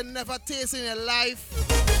sauce you never taste in your life.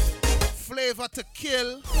 Flavor to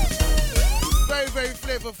kill. Very, very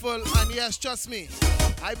flavorful. And yes, trust me,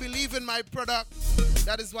 I believe in my product.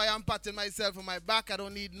 That is why I'm patting myself on my back. I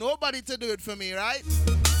don't need nobody to do it for me, right?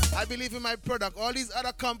 I believe in my product. All these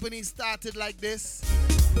other companies started like this.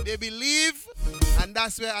 They believe, and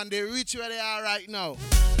that's where, and they reach where they are right now.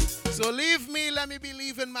 So leave me, let me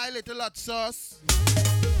believe in my little hot sauce.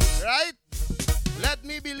 Right? Let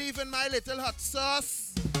me believe in my little hot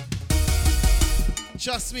sauce.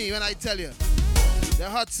 Trust me when I tell you, the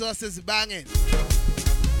hot sauce is banging.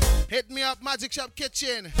 Hit me up, Magic Shop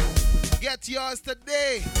Kitchen. Get yours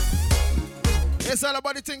today. It's all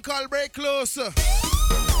about the thing called Break Loose.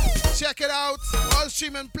 Check it out, all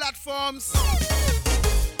streaming platforms.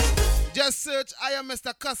 Just search I Am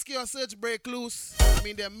Mr. Kusky or search Break Loose. I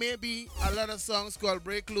mean, there may be a lot of songs called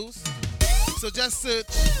Break Loose. So just search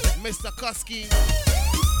Mr. Kusky.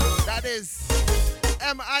 That is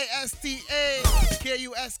MISTAKUSKIE.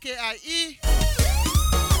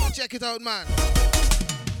 Check it out, man.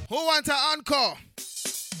 Who wants an encore?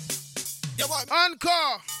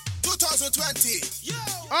 Encore. 2020.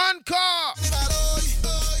 Encore.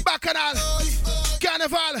 Bacchanal.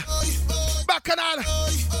 Carnival. Bacchanal.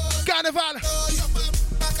 Carnival.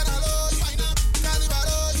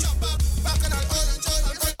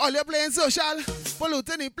 All you're playing social,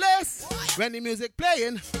 polluting the place. When the music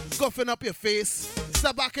playing, coughing up your face.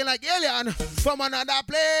 Stop acting like alien from another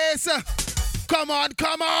place. Come on,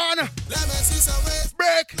 come on. Let me see some ways.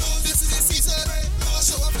 Break. This is the season.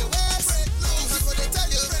 Show up your ways. That's what they tell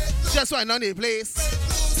you. Just right on the place.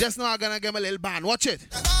 Just now I'm gonna give him a little band. Watch it.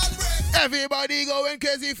 Everybody going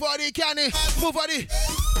crazy for the canny. Move for the.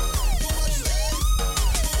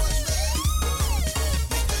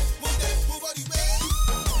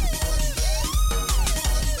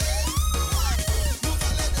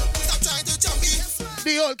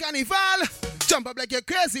 The whole carnival, jump up like you're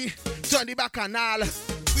crazy, turn the bacchanal.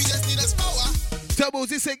 We just need a power. Turbo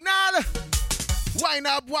the signal. Wind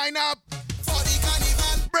up, wind up. For the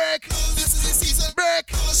carnival. Break. This is the season. Break.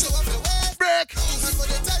 Show up your way. Break. That's what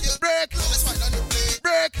they tell you. Break. Let's find on the play.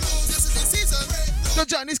 Break. This is the season. The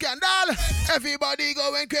Johnny Scandal. Everybody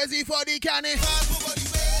going crazy for the canny.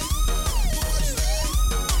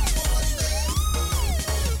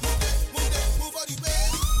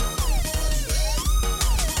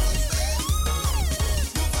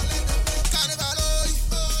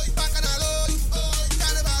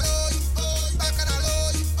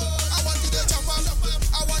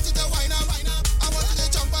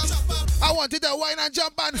 want it to wine and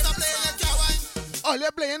jump on. All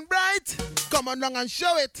you're playing bright. Come on down and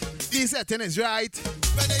show it. The setting is right.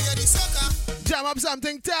 Jam up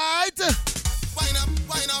something tight. Wine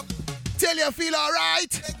up. Till you feel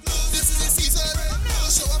alright. This is the season.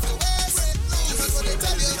 Show off your waist. That's what they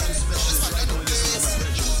tell you.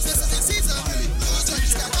 This is the season.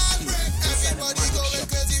 Everybody going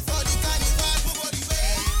crazy for the carnival.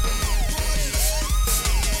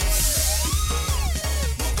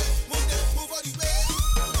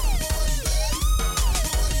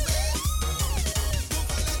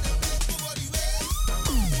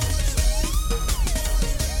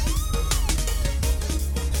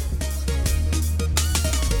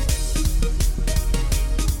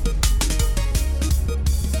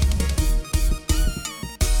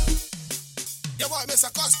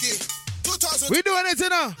 We doing it, you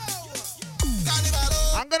know.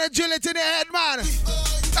 I'm gonna drill it in your head, man.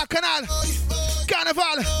 Bacchanal,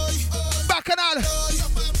 Carnival, Bacchanal,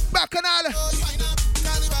 Bacchanal.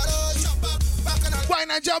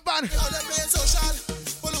 Wine and jump on.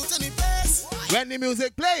 When the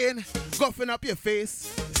music playing, guffing up your face.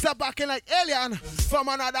 Stop acting like alien from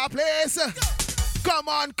another place. Come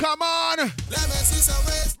on.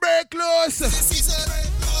 Break loose.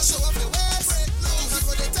 Show up your waist.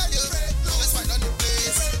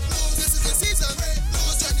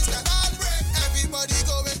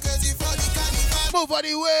 Move out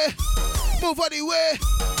the way. Move out the way.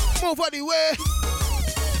 Move out the way.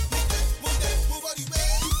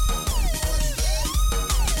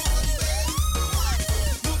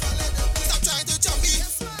 Stop trying to jump me.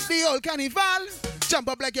 The old carnival. Jump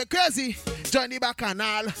up like you're crazy. Join the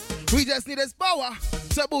Bacchanal. We just need his power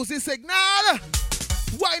to boost the signal.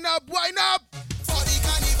 Wind up. For the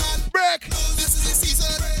carnival. Break. This is the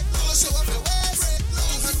season. Show up your waist.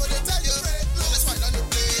 That's what they tell you. Let's find on the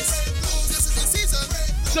place. This is the season.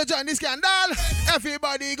 So join the scandal.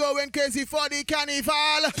 Everybody going crazy for the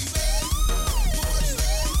carnival.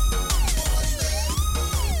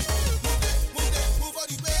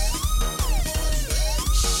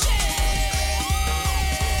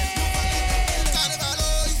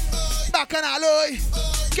 Bacchanal,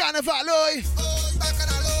 Carnival.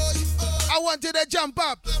 I want you to jump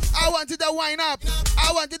up. I want you to wind up.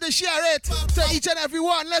 I want you to share it to each and every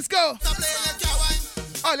one. Let's go.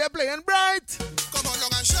 All you're playing bright. Come on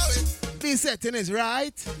long and show it. The setting is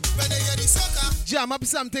right. When they hear the sucker. Jam up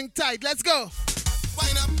something tight. Let's go.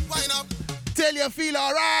 Wine up. Till you feel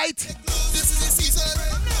alright. This is the season.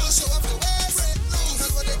 Show up your waist.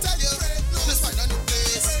 That's what they tell you. Let's find on the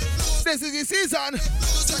place. This is the season.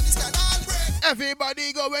 Join the scandal.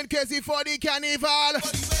 Everybody going crazy for the carnival.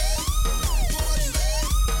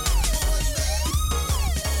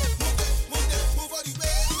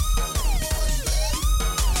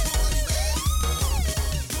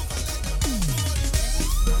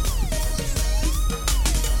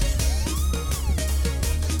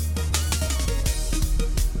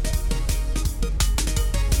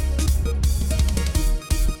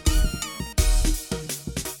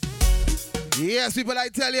 Yes, people, I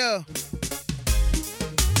tell you.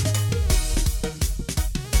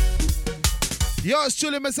 Yours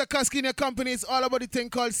truly, Mr. Kusky, in your company. It's all about the thing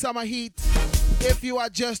called Summer Heat. If you are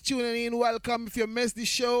just tuning in, welcome. If you missed the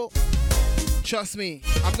show, trust me,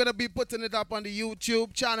 I'm going to be putting it up on the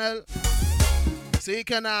YouTube channel so you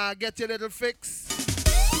can get your little fix.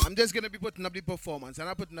 I'm just going to be putting up the performance and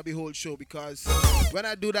I'm putting up the whole show because when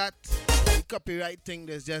I do that, the copyright thing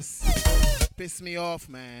that's just piss me off,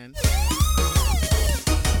 man.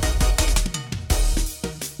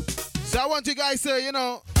 So I want you guys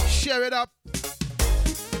to, share it up.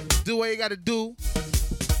 Do what you got to do.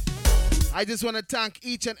 I just want to thank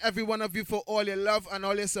each and every one of you for all your love and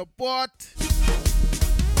all your support.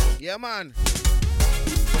 Yeah, man.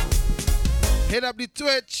 Hit up the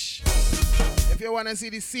Twitch if you want to see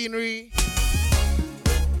the scenery.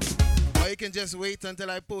 Or you can just wait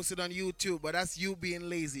until I post it on YouTube. But that's you being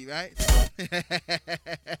lazy, right?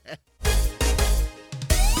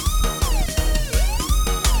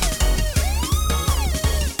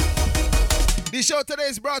 The show today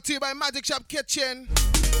is brought to you by Magic Shop Kitchen.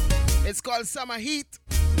 It's called Summer Heat.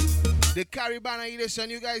 The Caribbean edition,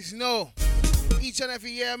 you guys know. Each and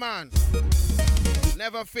every year, man.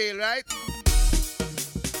 Never fail, right?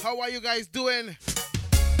 How are you guys doing?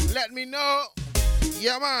 Let me know.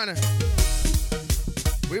 Yeah, man.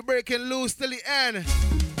 We're breaking loose till the end.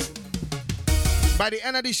 By the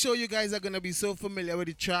end of the show, you guys are going to be so familiar with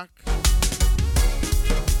the track.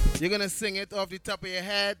 You're going to sing it off the top of your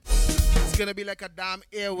head. It's going to be like a damn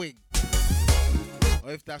earwig.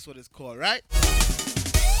 Or if that's what it's called, right?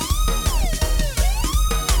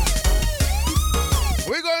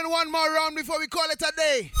 We're going One more round before we call it a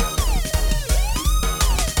day.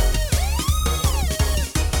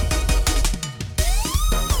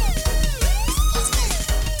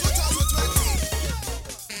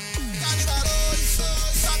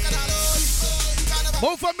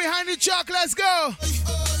 Move from behind the truck, let's go.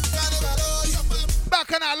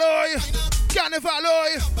 Bacchanal, Carnival,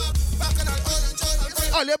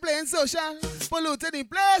 all you playing social, polluting the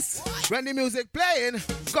place. When the music playing,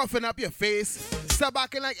 coughing up your face. Step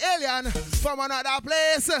back in like alien from another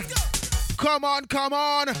place. Come on,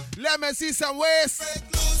 let me see some ways.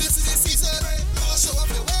 This is the season, show off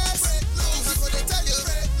your waist. That's what they tell you.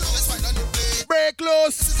 Let's find on the play. Break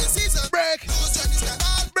loose, this is the season. Break.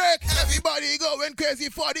 Everybody going crazy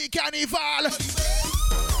for the carnival.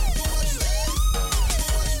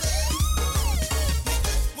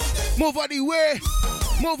 Move out the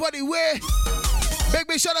way.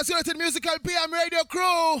 Big shout out to the Musical PM Radio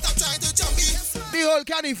crew. The whole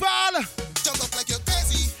carnival. Jump up like you're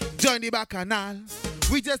crazy. Join the Bacchanal.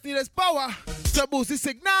 We just need his power to boost the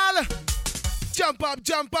signal. Jump up. For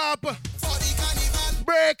the carnival.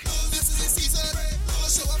 Break. This is the season.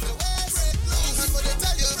 Show off your waist. That's what they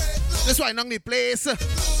tell you. This why not the place. This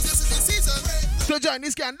is the season. To join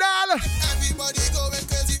this scandal. Everybody going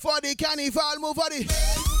crazy for the carnival. Move for the.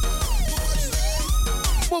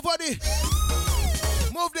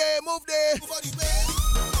 Move there.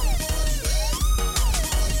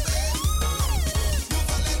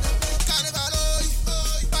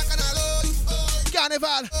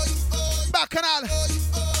 Carnival. Bacchanal.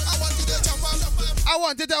 I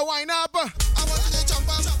want you to wind up.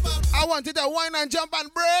 I want you to wind and jump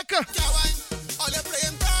and break. All you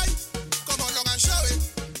playing bright. Come on long and show it.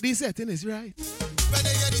 This setting is right. When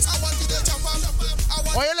they hear this, I want you to jump up.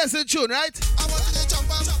 Oh, you listen to tune, right? I want you to jump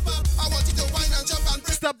up. I want you to wine and jump and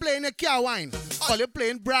break. Stop playing the car wine. All you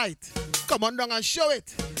playing bright. Come on down and show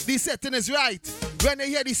it. This setting is right. When they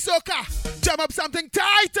hear the soca, jump up something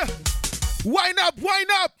tight. Wind up.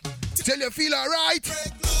 Till you feel alright.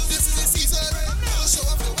 This is the season. Show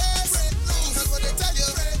off your waist. That's what they tell you.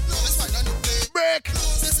 Let's find on the play. Break.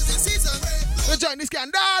 This is the season. To join the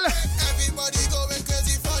scandal. Everybody going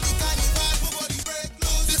crazy for the carnival. Break.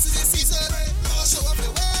 This is the season. Show off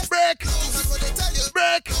your waist. Break. That's what they tell you.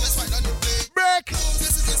 Break. Let's find on the play. Break.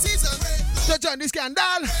 This is the season. To join the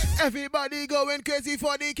scandal. Everybody going crazy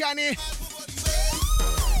for the carnival.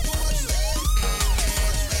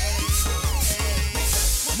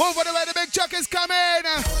 Move on the way the big truck is coming.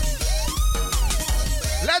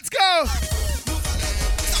 Let's go.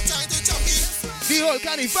 The whole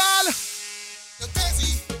carnival.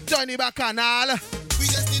 Join the Bacchanal. We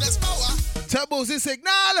just need a power. To boost the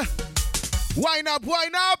signal. Wind up. For the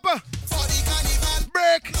carnival.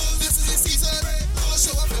 Break. This is the season.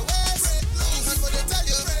 Show off your waist. That's what they tell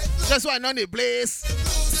you. Just wind on the place.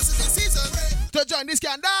 This is the season. To join the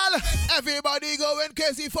scandal. Everybody going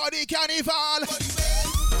crazy for the carnival.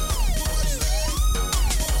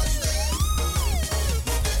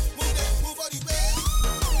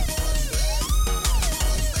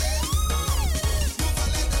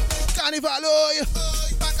 Carnival,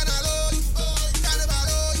 Bacchanal,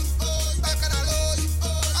 Bacchanal.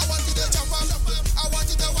 I want you to jump up. I want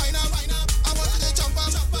you to wind up. I want you to jump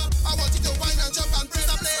up. I want you to wind and jump and break.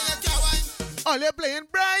 Stop playing like your wine. All you playing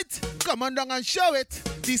bright. Come on down and show it.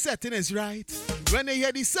 The setting is right. When they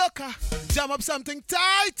hear the soca, jump up something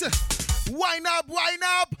tight. Wind up.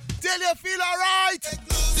 Till you feel alright.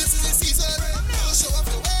 This is the season. Show off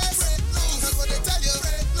your waist. That's what they tell you.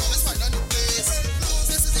 Let's find on the place.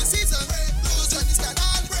 This is the season. To join the scandal.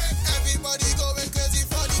 Everybody going crazy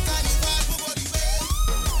for the carnival.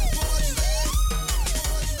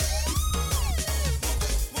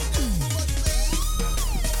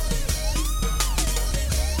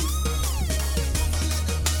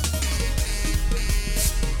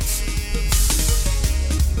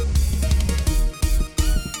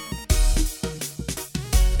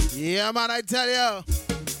 Yeah, man, I tell you.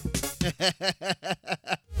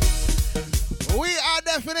 We are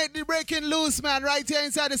definitely breaking loose, man, right here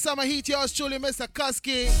inside the summer heat. Yours truly, Mr.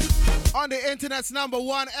 Kusky, on the internet's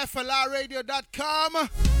 #1, FLRradio.com.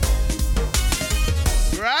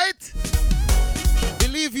 Right?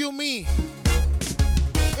 Believe you me,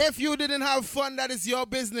 if you didn't have fun, that is your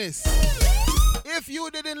business. If you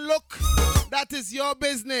didn't look, that is your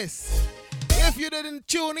business. If you didn't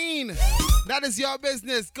tune in, that is your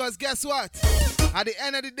business. Because guess what? At the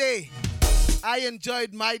end of the day, I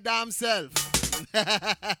enjoyed my damn self.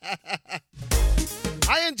 I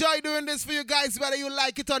enjoy doing this for you guys, whether you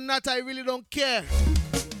like it or not. I really don't care.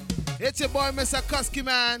 It's your boy, Mr. Kusky,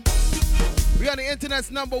 man. We're on the internet's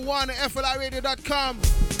 #1, FLRradio.com.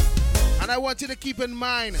 And I want you to keep in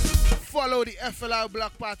mind, follow the FLR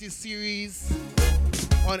Block Party series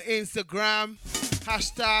on Instagram.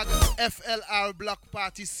 Hashtag FLR Block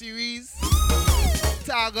Party series.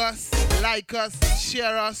 Tag us, like us,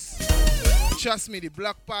 share us. Trust me, the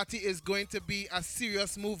Block Party is going to be a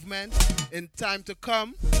serious movement in time to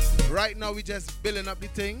come. Right now, we're just building up the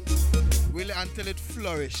thing, really until it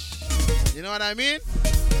flourish. You know what I mean?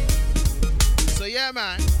 So yeah,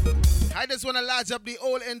 man. I just want to large up the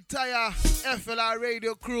whole entire FLR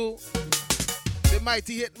radio crew. The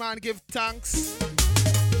mighty Hitman, give thanks.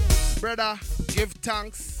 Brother, give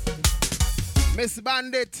thanks. Miss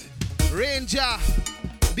Bandit, Ranger,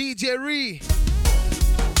 DJ Ree,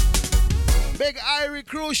 Big Irie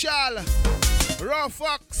Crucial, Raw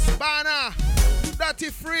Fox, Banner, Dirty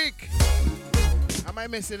Freak. Am I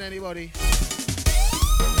missing anybody?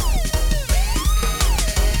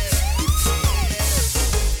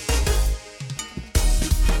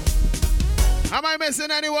 Am I missing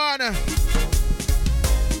anyone?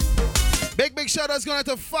 Big shout outs going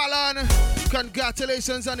to Fallon.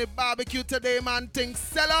 Congratulations on the barbecue today, man. Things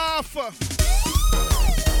sell off.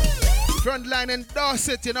 Frontline in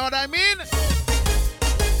Dorset, you know what I mean?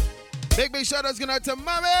 Big shout outs going out to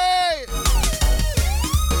Mommy.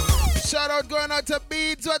 Shout out going out to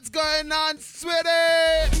Beads. What's going on,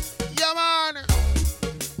 sweetie? Yeah, man.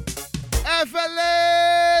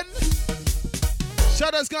 Evelyn.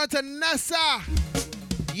 Shout outs going to Nessa.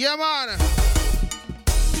 Yeah, man.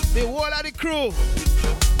 The whole of the crew.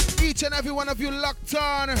 Each and every one of you locked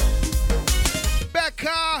on.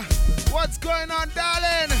 Becca. What's going on,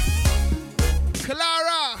 darling?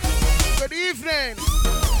 Clara. Good evening.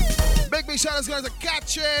 Big shout outs going to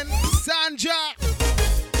Katrin. Sandra.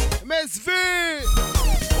 Miss V.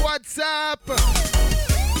 What's up?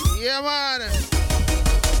 Yeah, man.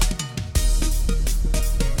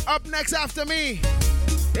 Up next after me,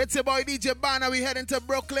 it's your boy DJ Banner. We heading to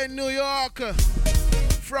Brooklyn, New York.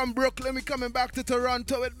 From Brooklyn, we coming back to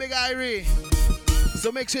Toronto with Big Irie.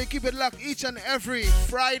 So make sure you keep it locked each and every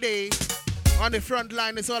Friday on the front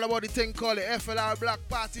line. It's all about the thing called the FLR Block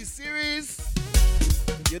Party series.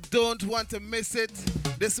 You don't want to miss it.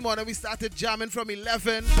 This morning we started jamming from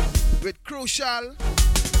 11 with Crucial.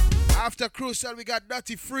 After Crucial, we got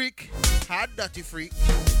Dirty Freak. Had Dirty Freak.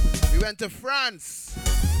 We went to France.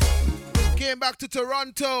 Came back to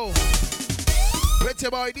Toronto with your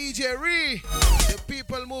boy DJ Ree. The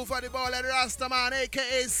people move for the ball at Rastaman,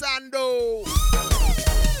 aka Sando.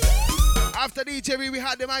 After DJ Ree, we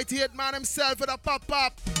had the mighty Hitman himself with a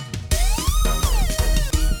pop-up.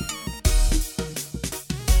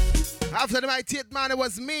 After the mighty Hitman, it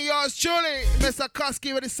was me, yours truly, Mr.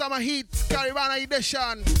 Koski with the Summer Heat Caribana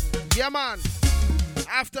edition. Yeah, man.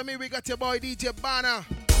 After me, we got your boy DJ Banner.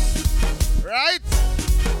 Right?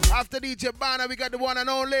 After DJ Banner, we got the one and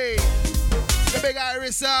only, the Big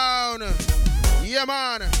Irie Sound. Yeah,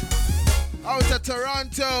 man. Out of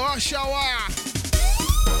Toronto, Oshawa.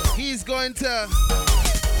 He's going to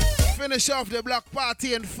finish off the block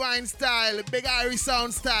party in fine style, Big Irie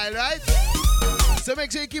Sound style, right? So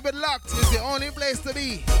make sure you keep it locked. It's the only place to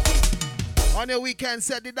be. On your weekend,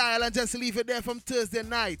 set the dial and just leave it there from Thursday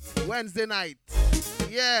night, Wednesday night.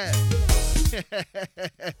 Yeah.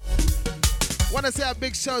 Want to say a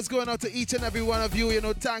big shout going out to each and every one of you. You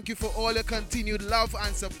know, thank you for all your continued love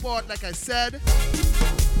and support. Like I said,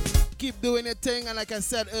 keep doing your thing. And like I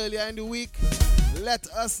said earlier in the week, let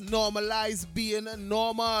us normalize being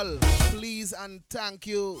normal. Please and thank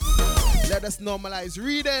you. Let us normalize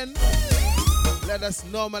reading. Let us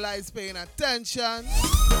normalize paying attention.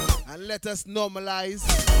 And let us normalize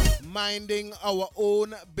minding our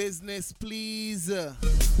own business, please.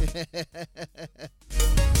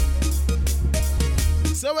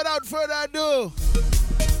 So without further ado,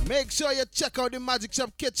 make sure you check out the Magic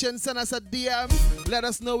Shop Kitchen. Send us a DM. Let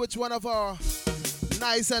us know which one of our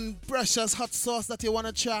nice and precious hot sauce that you want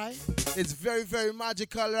to try. It's very, very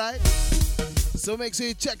magical, right? So make sure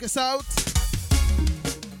you check us out.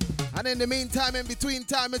 And in the meantime, in between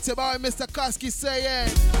time, it's your boy Mr. Koski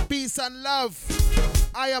saying peace and love.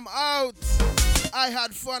 I am out. I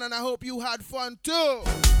had fun and I hope you had fun too.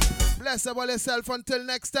 Bless about yourself until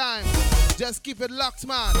next time. Just keep it locked,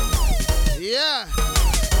 man. Yeah.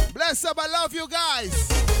 Bless up, I love you guys.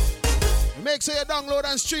 Make sure you download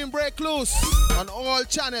and stream Break Loose on all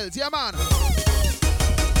channels. Yeah, man.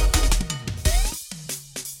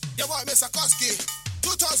 Your boy, Mr. Koski,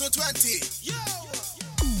 2020. Yo!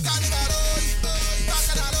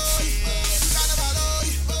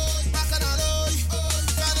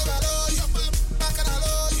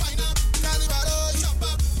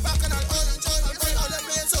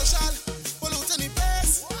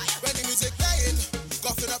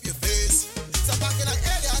 Coughing up your face.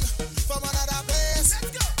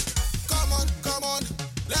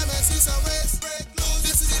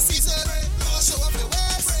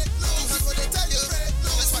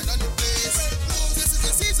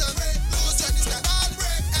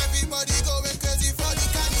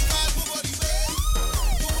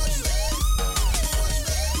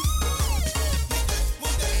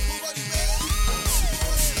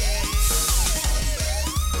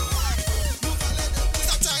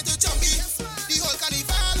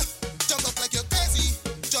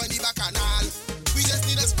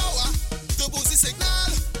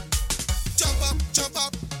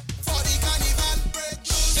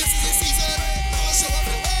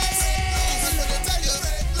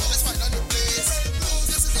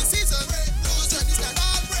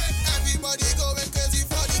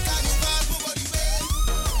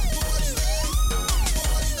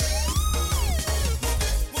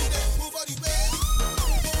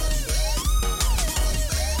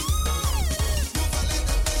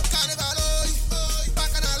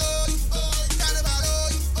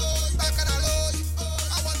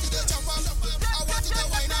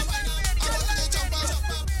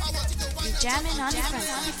 Jamming on the front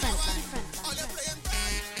line.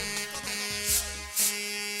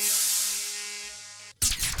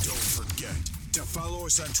 Don't forget to follow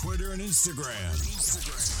us on Twitter and Instagram.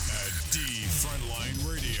 At D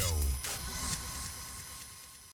Frontline Radio.